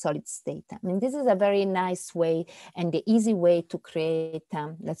supersolid state. I mean, this is a very nice way and the easy way to create,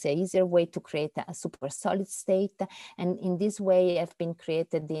 let's say, easier way to create a supersolid state. And in this way have been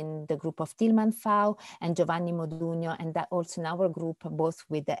created in the group of Tilman Fau and Giovanni Modugno, and that also in our group, both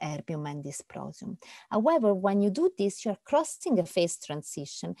with the erbium and dysprosium. However, when you do this, you're crossing a phase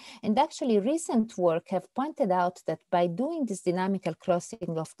transition. And actually recent work have pointed out that by doing this dynamical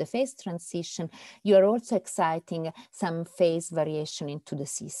crossing of the phase transition, you are also exciting some phase variation into the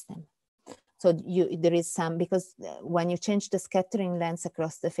system. So there is some, because when you change the scattering length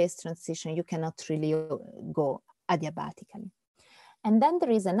across the phase transition, you cannot really go adiabatically. And then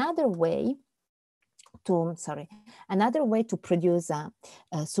there is another way to produce a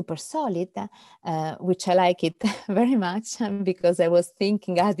supersolid, which I like it very much because I was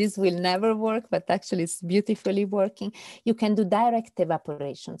thinking, this will never work, but actually it's beautifully working. You can do direct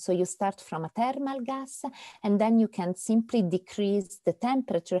evaporation. So you start from a thermal gas, and then you can simply decrease the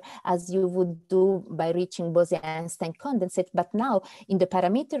temperature as you would do by reaching Bose-Einstein condensate, but now in the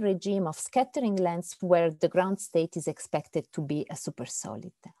parameter regime of scattering lengths where the ground state is expected to be a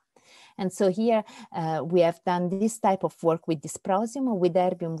supersolid. And so here we have done this type of work with dysprosium. With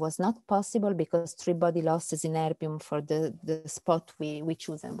erbium was not possible because 3-body losses in erbium for the spot we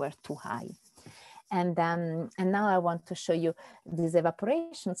chosen were too high. And now I want to show you this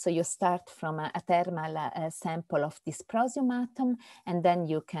evaporation. So you start from a thermal sample of dysprosium atom, and then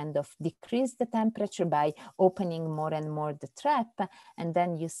you kind of decrease the temperature by opening more and more the trap. And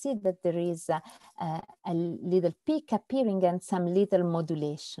then you see that there is a little peak appearing and some little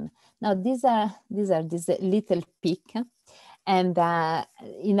modulation. Now these are this little peak. And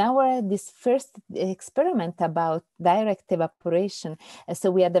in this first experiment about direct evaporation, so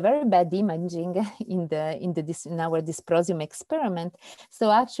we had a very bad imaging in our dysprosium experiment.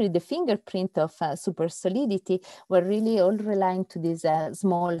 So actually the fingerprint of supersolidity were really all relying to this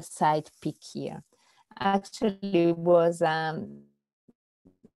small side peak here. Actually it was,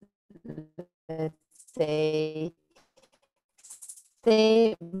 let's say,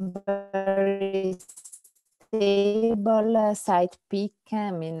 very stable side peak.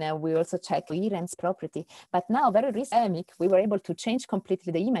 I mean, we also check coherence property, but now very recently we were able to change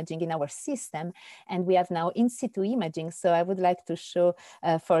completely the imaging in our system, and we have now in situ imaging. So I would like to show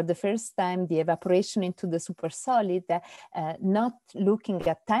for the first time the evaporation into the supersolid, not looking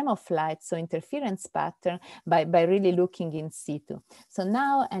at time of flight, so interference pattern, by really looking in situ. So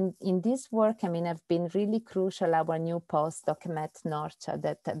now, and in this work, I mean, have been really crucial, our new postdoc, Matt Norcha,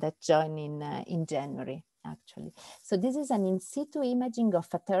 that joined in January. Actually, so this is an in situ imaging of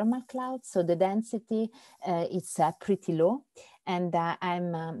a thermal cloud. So the density is pretty low, and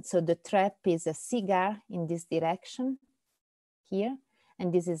so the trap is a cigar in this direction here,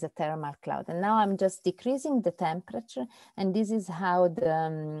 and this is a thermal cloud. And now I'm just decreasing the temperature, and this is how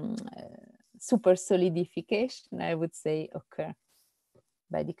the supersolidification, I would say, occur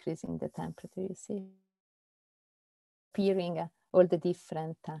by decreasing the temperature. You see. appearing all the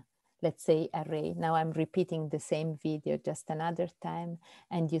different, let's say, array. Now I'm repeating the same video just another time,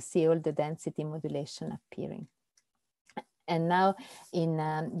 and you see all the density modulation appearing. And now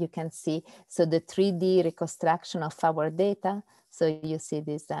you can see, so the 3D reconstruction of our data. So you see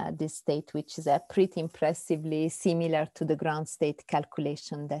this, this state, which is pretty impressively similar to the ground state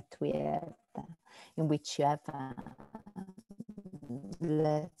calculation that we had, in which you have,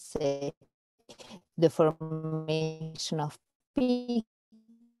 let's say, the formation of peak,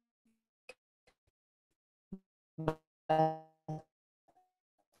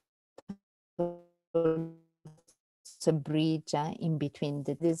 a bridge in between.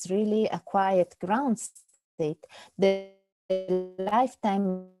 There's really a quiet ground state. The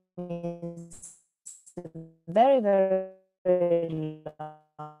lifetime is very, very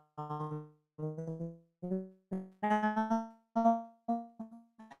long. Now,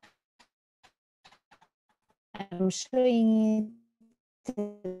 I'm showing it.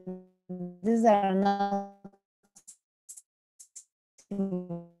 These are not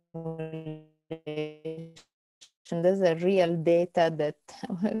simulations. There's a real data that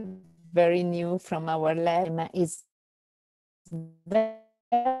very new from our lab is very,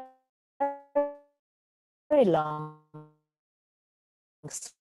 very long.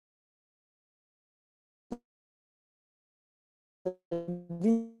 This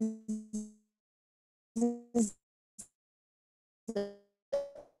is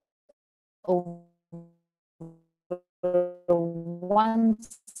over 1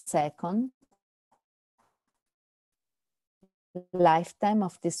 second lifetime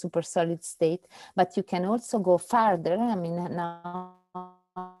of the supersolid state, but you can also go farther. I mean, now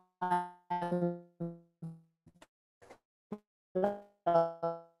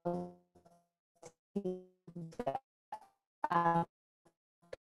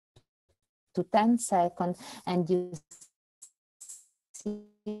to 10 seconds, and you see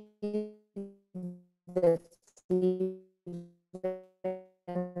that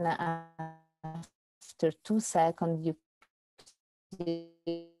after 2 seconds, you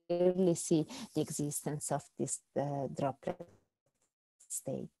clearly see the existence of this droplet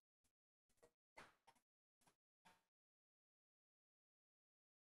state.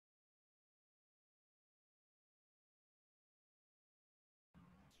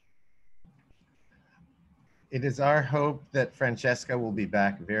 It is our hope that Francesca will be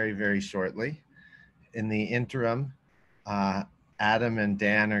back very, very shortly. In the interim, Adam and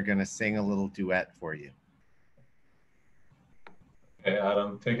Dan are going to sing a little duet for you. Okay,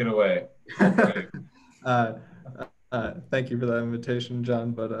 Adam, take it away. Thank you for that invitation,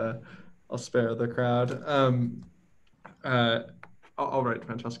 John, but I'll spare the crowd. I'll write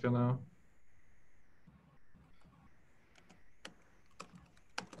Francesca now.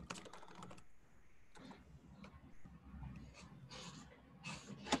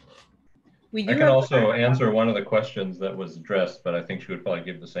 I can also answer one of the questions that was addressed, but I think she would probably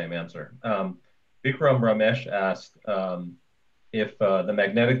give the same answer. Vikram Ramesh asked, if the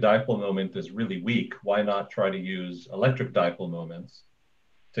magnetic dipole moment is really weak, why not try to use electric dipole moments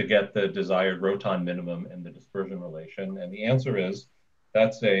to get the desired Roton minimum and the dispersion relation? And the answer is,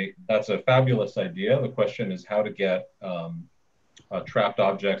 that's a fabulous idea. The question is how to get trapped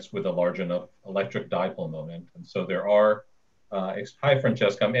objects with a large enough electric dipole moment. And so there are, hi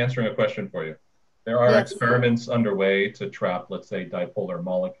Francesca, I'm answering a question for you. There are experiments underway to trap, let's say, dipolar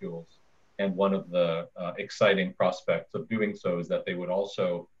molecules. And one of the exciting prospects of doing so is that they would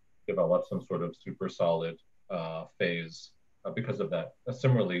also develop some sort of supersolid phase because of that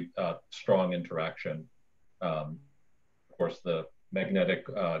similarly strong interaction. Of course, the magnetic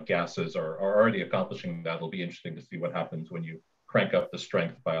gases are already accomplishing that. It'll be interesting to see what happens when you crank up the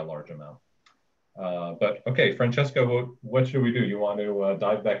strength by a large amount. But okay, Francesca, what should we do? You want to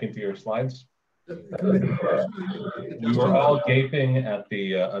dive back into your slides? We were all gaping at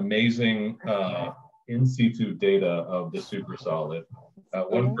the amazing in situ data of the supersolid.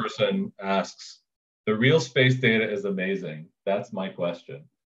 One person asks, the real space data is amazing. That's my question.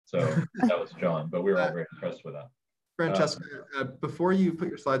 So that was John, but we were all very impressed with that. Francesca, before you put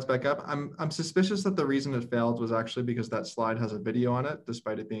your slides back up, I'm suspicious that the reason it failed was actually because that slide has a video on it,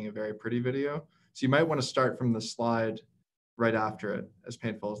 despite it being a very pretty video. So you might want to start from the slide right after it, as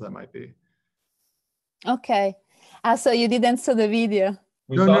painful as that might be. Okay. So you didn't see the video?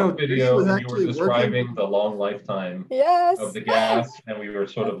 We saw the video and you were describing the long lifetime of the gas, and we were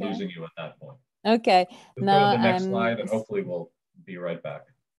sort of losing you at that point. Okay. Now, go to the next slide and hopefully we'll be right back.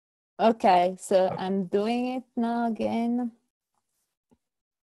 Okay, so I'm doing it now again.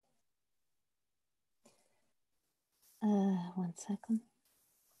 1 second.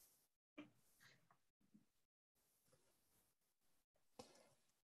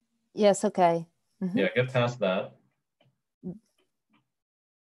 Yes, okay. Mm-hmm. Yeah, get past that.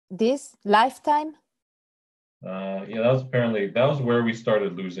 This lifetime? Yeah, that was where we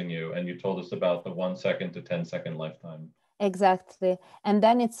started losing you, and you told us about the 1 second to 10 second lifetime. Exactly. And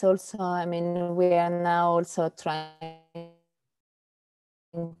then it's also, I mean, we are now also trying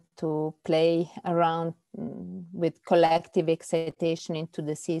to play around with collective excitation into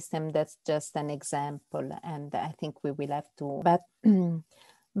the system. That's just an example. And I think we will have to,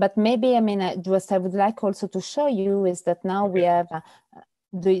 but maybe, I mean, what I would like also to show you is that now we have,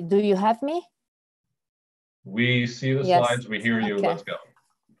 do you have me? We see the Yes. slides, we hear you, Okay. Let's go.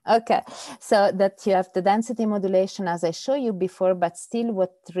 Okay, so that you have the density modulation as I showed you before, but still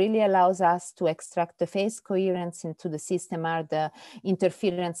what really allows us to extract the phase coherence into the system are the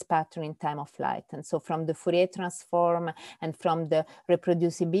interference pattern in time of flight. And so from the Fourier transform and from the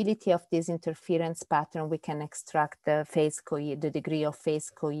reproducibility of this interference pattern, we can extract the the degree of phase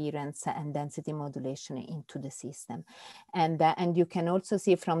coherence and density modulation into the system. And you can also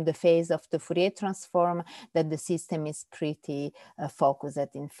see from the phase of the Fourier transform that the system is pretty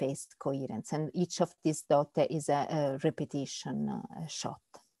focused in phase coherence, and each of these dots is a repetition shot.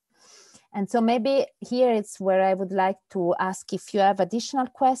 And so maybe here it's where I would like to ask if you have additional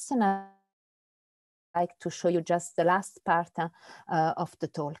questions. I'd like to show you just the last part of the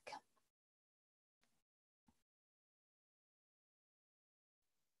talk.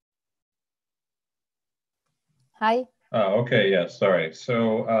 Hi. Oh, okay, yeah, sorry.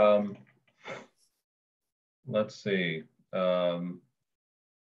 So let's see.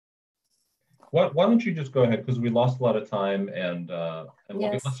 Why don't you just go ahead, because we lost a lot of time, and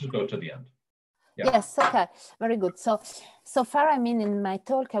Yes. let's just go to the end. Yeah. Yes, okay, very good. So far, I mean, in my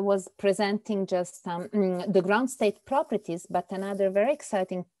talk, I was presenting just the ground state properties, but another very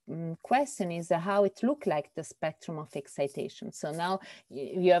exciting question is how it looked like the spectrum of excitation. So now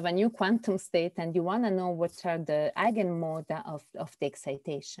you have a new quantum state and you want to know what are the eigenmode of the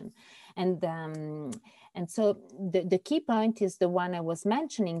excitation. And so the key point is the one I was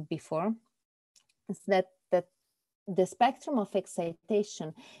mentioning before, is that the spectrum of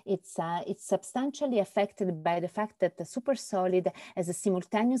excitation, it's substantially affected by the fact that the supersolid has a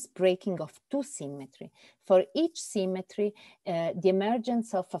simultaneous breaking of two symmetry. For each symmetry, the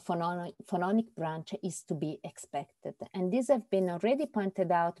emergence of a phononic branch is to be expected. And these have been already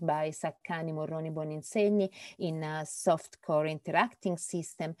pointed out by Saccani, Morroni, Boninsegni in a soft core interacting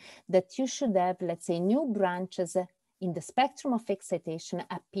system, that you should have, let's say, new branches in the spectrum of excitation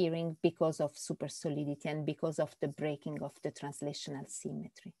appearing because of supersolidity and because of the breaking of the translational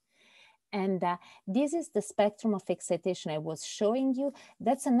symmetry. And this is the spectrum of excitation I was showing you.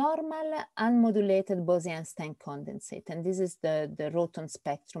 That's a normal unmodulated Bose-Einstein condensate. And this is the Roton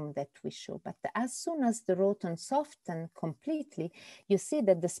spectrum that we show. But as soon as the Roton soften completely, you see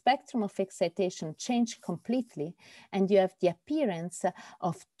that the spectrum of excitation changed completely. And you have the appearance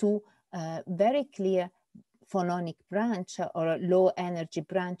of two very clear phononic branch or a low energy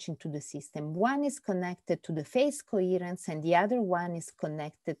branch into the system. One is connected to the phase coherence and the other one is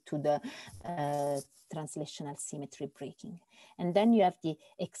connected to the translational symmetry breaking. And then you have the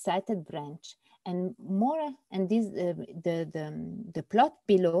excited branch. And more, and this the plot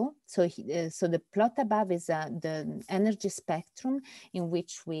below. So the plot above is the energy spectrum in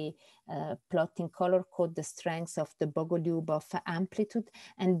which we plot in color code the strengths of the Bogoliub of amplitude,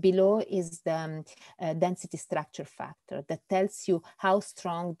 and below is the density structure factor that tells you how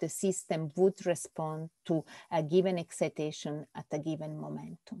strong the system would respond to a given excitation at a given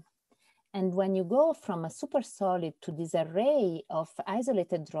momentum. And when you go from a supersolid to this array of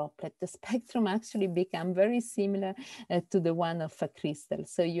isolated droplets, the spectrum actually becomes very similar to the one of a crystal.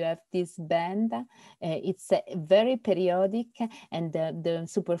 So you have this band, it's very periodic, and the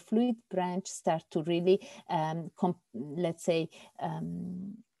superfluid branch start to really, let's say,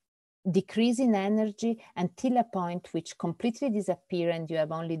 decrease in energy until a point which completely disappear and you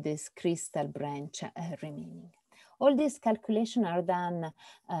have only this crystal branch remaining. All these calculations are done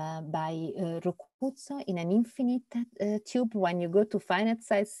by Rocuzzo in an infinite tube. When you go to finite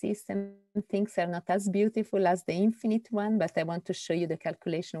size system, things are not as beautiful as the infinite one, but I want to show you the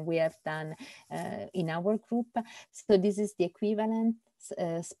calculation we have done in our group. So this is the equivalent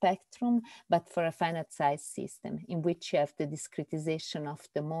spectrum, but for a finite size system in which you have the discretization of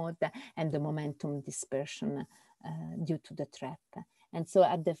the mode and the momentum dispersion due to the trap. And so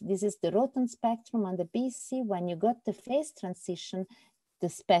this is the Roton spectrum on the BC. When you got the phase transition, the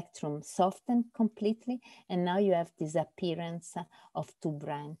spectrum softened completely, and now you have this appearance of two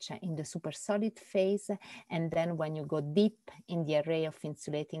branches in the supersolid phase, and then when you go deep in the array of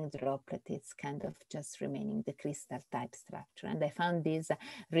insulating droplet, it's kind of just remaining the crystal type structure. And I found this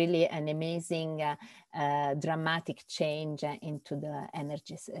really an amazing dramatic change into the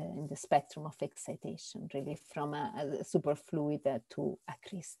energies in the spectrum of excitation, really from a superfluid to a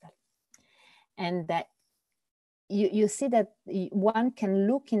crystal. And you see that one can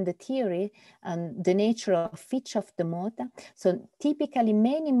look in the theory on the nature of each of the mode. So typically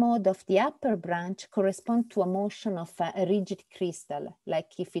many modes of the upper branch correspond to a motion of a rigid crystal,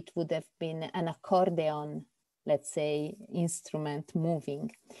 like if it would have been an accordion, let's say, instrument moving.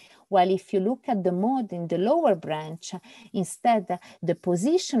 While if you look at the mode in the lower branch, instead the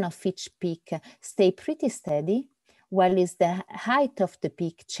position of each peak stay pretty steady, while is the height of the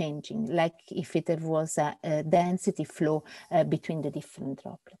peak changing, like if it was a density flow between the different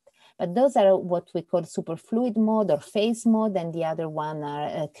droplets. But those are what we call superfluid mode or phase mode, and the other one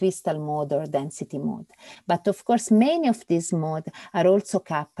are crystal mode or density mode. But of course, many of these modes are also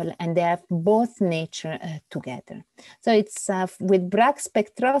coupled, and they have both nature together. So it's with Bragg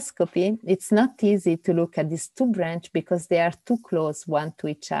spectroscopy, it's not easy to look at these two branches because they are too close one to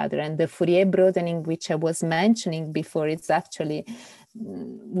each other. And the Fourier broadening, which I was mentioning before, it's actually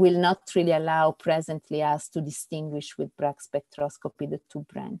will not really allow presently us to distinguish with Bragg spectroscopy the two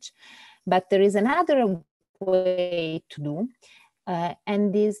branches. But there is another way to do,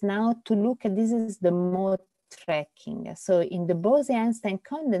 and is now to look at, this is the mode tracking. So in the Bose-Einstein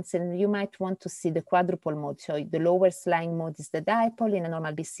condensate, you might want to see the quadrupole mode. So the lowest lying mode is the dipole. In a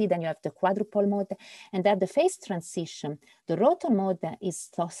normal BC, then you have the quadrupole mode. And at the phase transition, the rotor mode is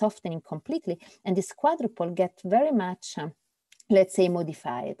softening completely, and this quadrupole gets very much let's say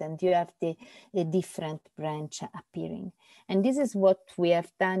modified, and you have the different branch appearing. And this is what we have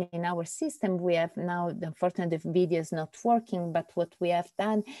done in our system. We have now, unfortunately the video is not working, but what we have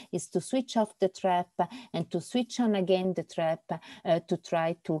done is to switch off the trap and to switch on again the trap to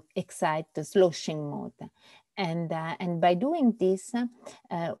try to excite the sloshing mode. And by doing this,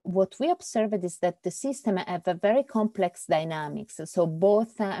 what we observed is that the system have a very complex dynamics. So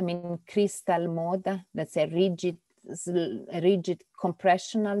both, I mean, crystal mode, let's say rigid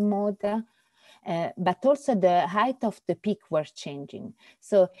compressional mode, but also the height of the peak were changing.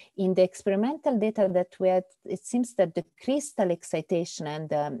 So in the experimental data that we had, it seems that the crystal excitation and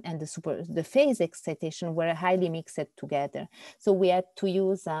the phase excitation were highly mixed together. So we had to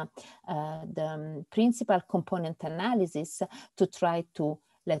use the principal component analysis to try to,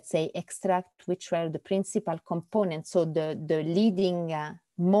 let's say, extract which were the principal components. So the leading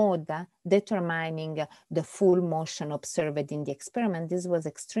mode determining the full motion observed in the experiment. This was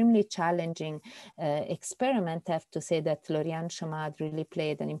extremely challenging experiment. I have to say that Lauriane Chamad really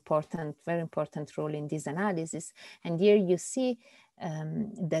played an important, very important role in this analysis. And here you see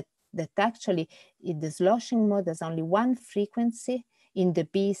that actually the sloshing mode has only one frequency in the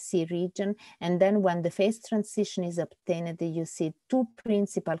BC region. And then when the phase transition is obtained, you see two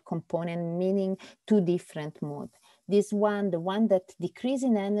principal components, meaning two different modes. This one, the one that decreases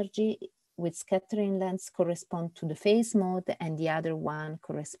in energy with scattering lengths, correspond to the phase mode, and the other one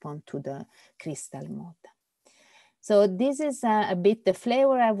correspond to the crystal mode. So this is a bit the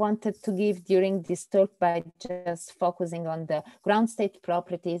flavor I wanted to give during this talk by just focusing on the ground state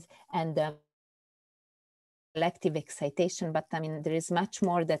properties and the selective excitation, but I mean, there is much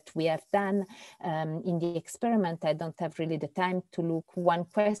more that we have done in the experiment. I don't have really the time to look. One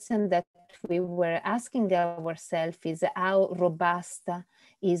question that we were asking ourselves is how robust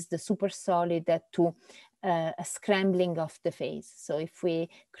is the supersolid to a scrambling of the phase. So if we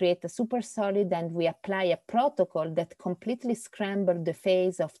create a supersolid and we apply a protocol that completely scrambles the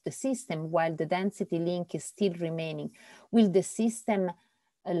phase of the system while the density link is still remaining, will the system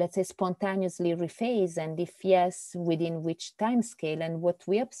let's say spontaneously rephase, and if yes, within which time scale? And what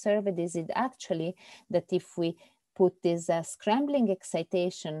we observed is it actually that if we put this scrambling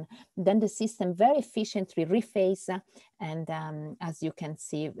excitation, then the system very efficiently rephase, and as you can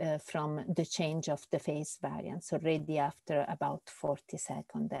see from the change of the phase variance already after about 40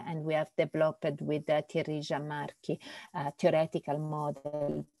 seconds. And we have developed with Thierry Jean-Marc a theoretical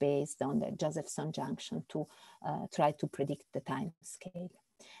model based on the Josephson junction to try to predict the time scale.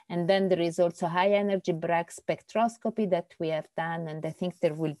 And then there is also high energy Bragg spectroscopy that we have done. And I think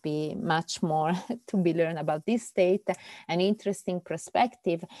there will be much more to be learned about this state. An interesting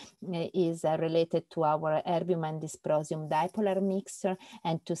perspective is related to our erbium and dysprosium dipolar mixture,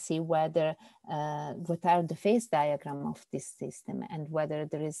 and to see whether what are the phase diagram of this system, and whether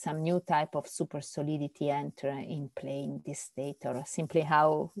there is some new type of supersolidity enter in play in this state, or simply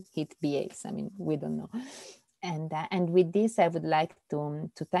how it behaves. I mean, we don't know. And with this, I would like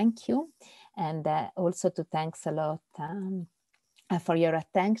to thank you, and also to thanks a lot for your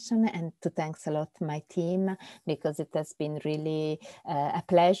attention, and to thanks a lot my team, because it has been really a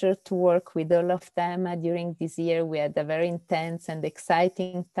pleasure to work with all of them during this year. We had a very intense and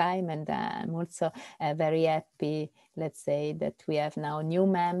exciting time, and I'm also very happy, let's say, that we have now a new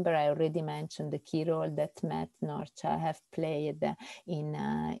member. I already mentioned the key role that Matt Norcha have played in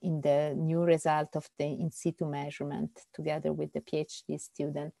the new result of the in situ measurement, together with the PhD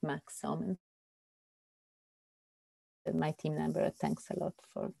student Max Somen. My team member, thanks a lot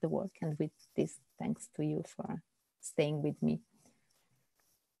for the work, and with this, thanks to you for staying with me.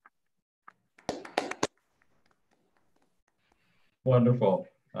 Wonderful.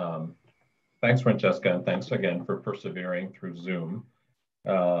 Thanks, Francesca, and thanks again for persevering through Zoom.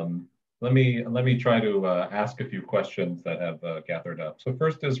 Let me try to ask a few questions that have gathered up. So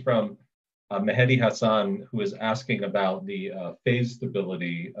first is from Mehdi Hassan, who is asking about the phase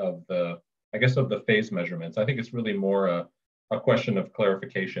stability of the phase measurements. I think it's really more a question of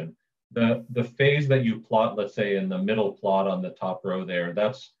clarification. The phase that you plot, let's say in the middle plot on the top row there,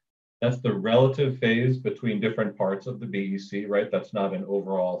 that's the relative phase between different parts of the BEC, right? That's not an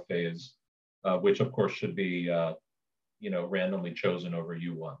overall phase, which of course should be randomly chosen over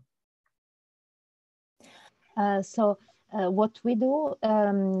U1. What we do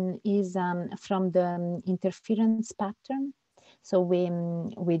is from the interference pattern. So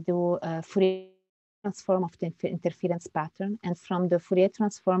we do a Fourier transform of the interference pattern, and from the Fourier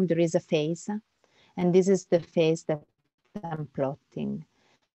transform there is a phase, and this is the phase that I'm plotting.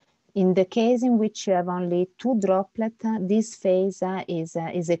 In the case in which you have only two droplets, this phase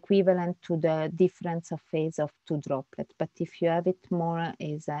is equivalent to the difference of phase of two droplets. But if you have it more,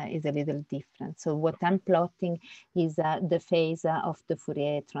 is a little different. So what I'm plotting is the phase of the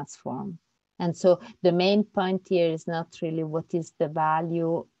Fourier transform. And so the main point here is not really what is the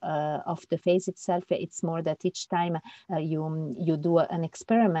value of the phase itself. It's more that each time you do an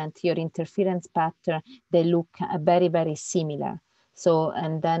experiment, your interference pattern, they look very, very similar. So,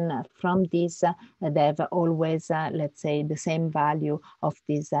 and then from this, they have always, let's say, the same value of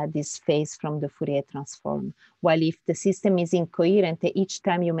this phase from the Fourier transform. While if the system is incoherent, each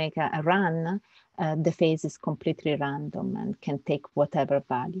time you make a run, the phase is completely random and can take whatever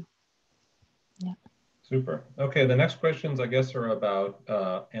value. Yeah. Super. Okay, the next questions, I guess, are about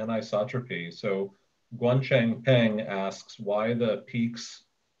anisotropy. So Guancheng Peng asks why the peaks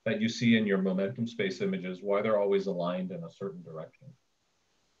that you see in your momentum space images, why they're always aligned in a certain direction.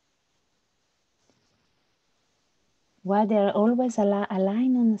 Why they're always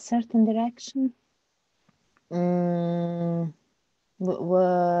aligned in a certain direction? I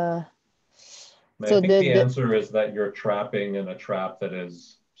think the answer is that you're trapping in a trap that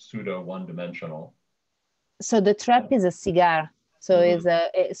is pseudo one-dimensional. So the trap is a cigar. So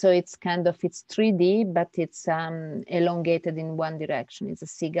it's kind of, it's 3D, but it's elongated in one direction. It's a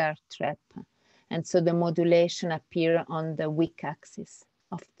cigar trap. And so the modulation appear on the wick axis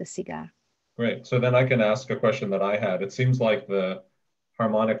of the cigar. Great. So then I can ask a question that I had. It seems like the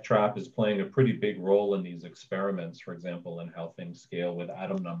harmonic trap is playing a pretty big role in these experiments, for example, in how things scale with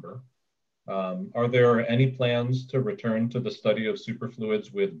atom number. Are there any plans to return to the study of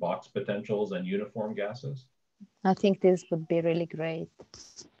superfluids with box potentials and uniform gases? I think this would be really great.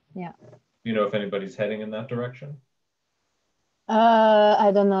 Yeah. Do you know if anybody's heading in that direction?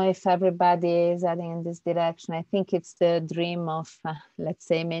 I don't know if everybody is heading in this direction. I think it's the dream of, let's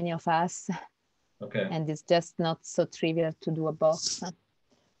say, many of us. Okay. And it's just not so trivial to do a box.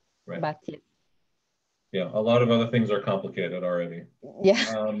 Right. But yeah. Yeah, a lot of other things are complicated already.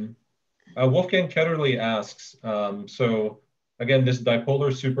 Yeah. Wolfgang Ketterle asks, so again, this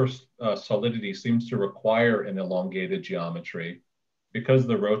dipolar supersolidity seems to require an elongated geometry because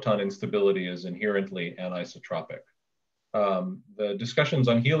the roton instability is inherently anisotropic. The discussions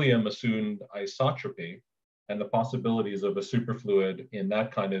on helium assumed isotropy and the possibilities of a superfluid in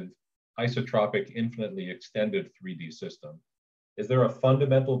that kind of isotropic, infinitely extended 3D system. Is there a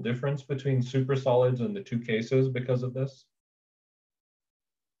fundamental difference between supersolids in the two cases because of this?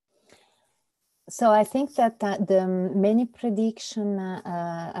 So I think that the many prediction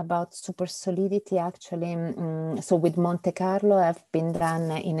about supersolidity actually, so with Monte Carlo have been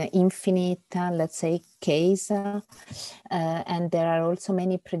done in an infinite, let's say, case. And there are also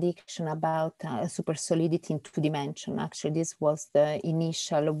many prediction about supersolidity in 2 dimensions. Actually, this was the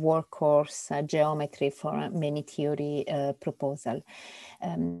initial workhorse geometry for many theory proposal.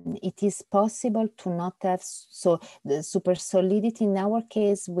 It is possible to not have, so the supersolidity in our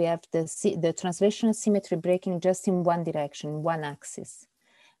case, we have the translational symmetry breaking just in one direction, one axis.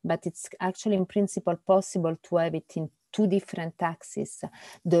 But it's actually in principle possible to have it in 2 different axes.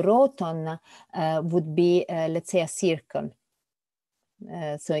 The roton would be, let's say, a circle.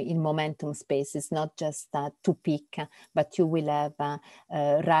 So in momentum space, it's not just 2 peak, but you will have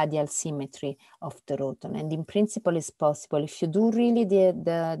radial symmetry of the roton. And in principle, it's possible. If you do really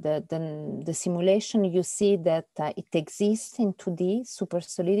the simulation, you see that it exists in 2D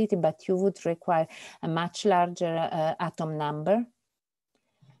supersolidity, but you would require a much larger atom number,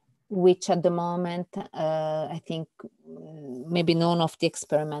 which at the moment, I think maybe none of the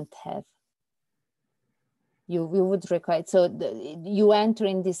experiment have. You would require, so you enter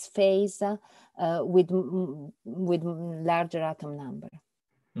in this phase with larger atom number.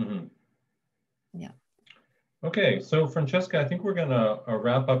 Mm-hmm. Yeah. Okay, so Francesca, I think we're gonna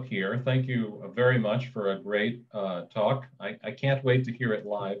wrap up here. Thank you very much for a great talk. I can't wait to hear it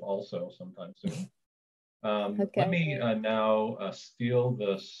live also sometime soon. Okay. Let me now steal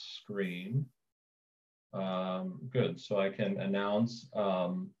the screen. Good, so I can announce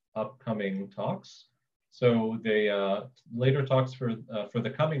upcoming talks. So the later talks for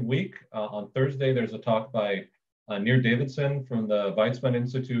the coming week, on Thursday, there's a talk by Nir Davidson from the Weizmann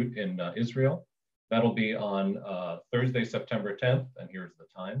Institute in Israel. That'll be on Thursday, September 10th, and here's the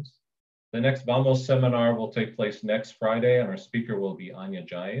times. The next VAMOS seminar will take place next Friday, and our speaker will be Anya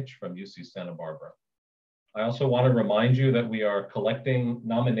Jajic from UC Santa Barbara. I also want to remind you that we are collecting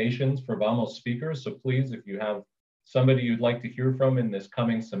nominations for VAMOS speakers, so please, if you have somebody you'd like to hear from in this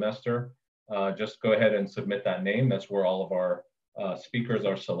coming semester, just go ahead and submit that name. That's where all of our speakers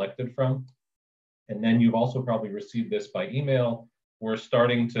are selected from. And then you've also probably received this by email. We're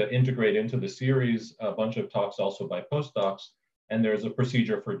starting to integrate into the series a bunch of talks also by postdocs, and there's a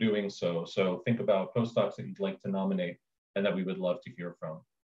procedure for doing so. So think about postdocs that you'd like to nominate and that we would love to hear from.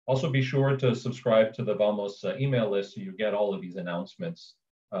 Also be sure to subscribe to the VAMOS email list so you get all of these announcements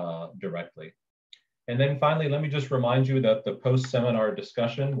directly. And then finally, let me just remind you that the post-seminar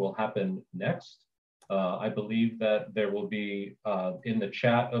discussion will happen next. I believe that there will be, in the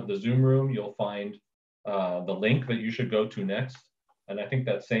chat of the Zoom room, you'll find the link that you should go to next. And I think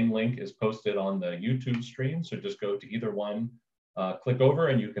that same link is posted on the YouTube stream. So just go to either one, click over,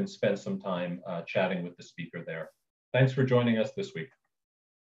 and you can spend some time chatting with the speaker there. Thanks for joining us this week.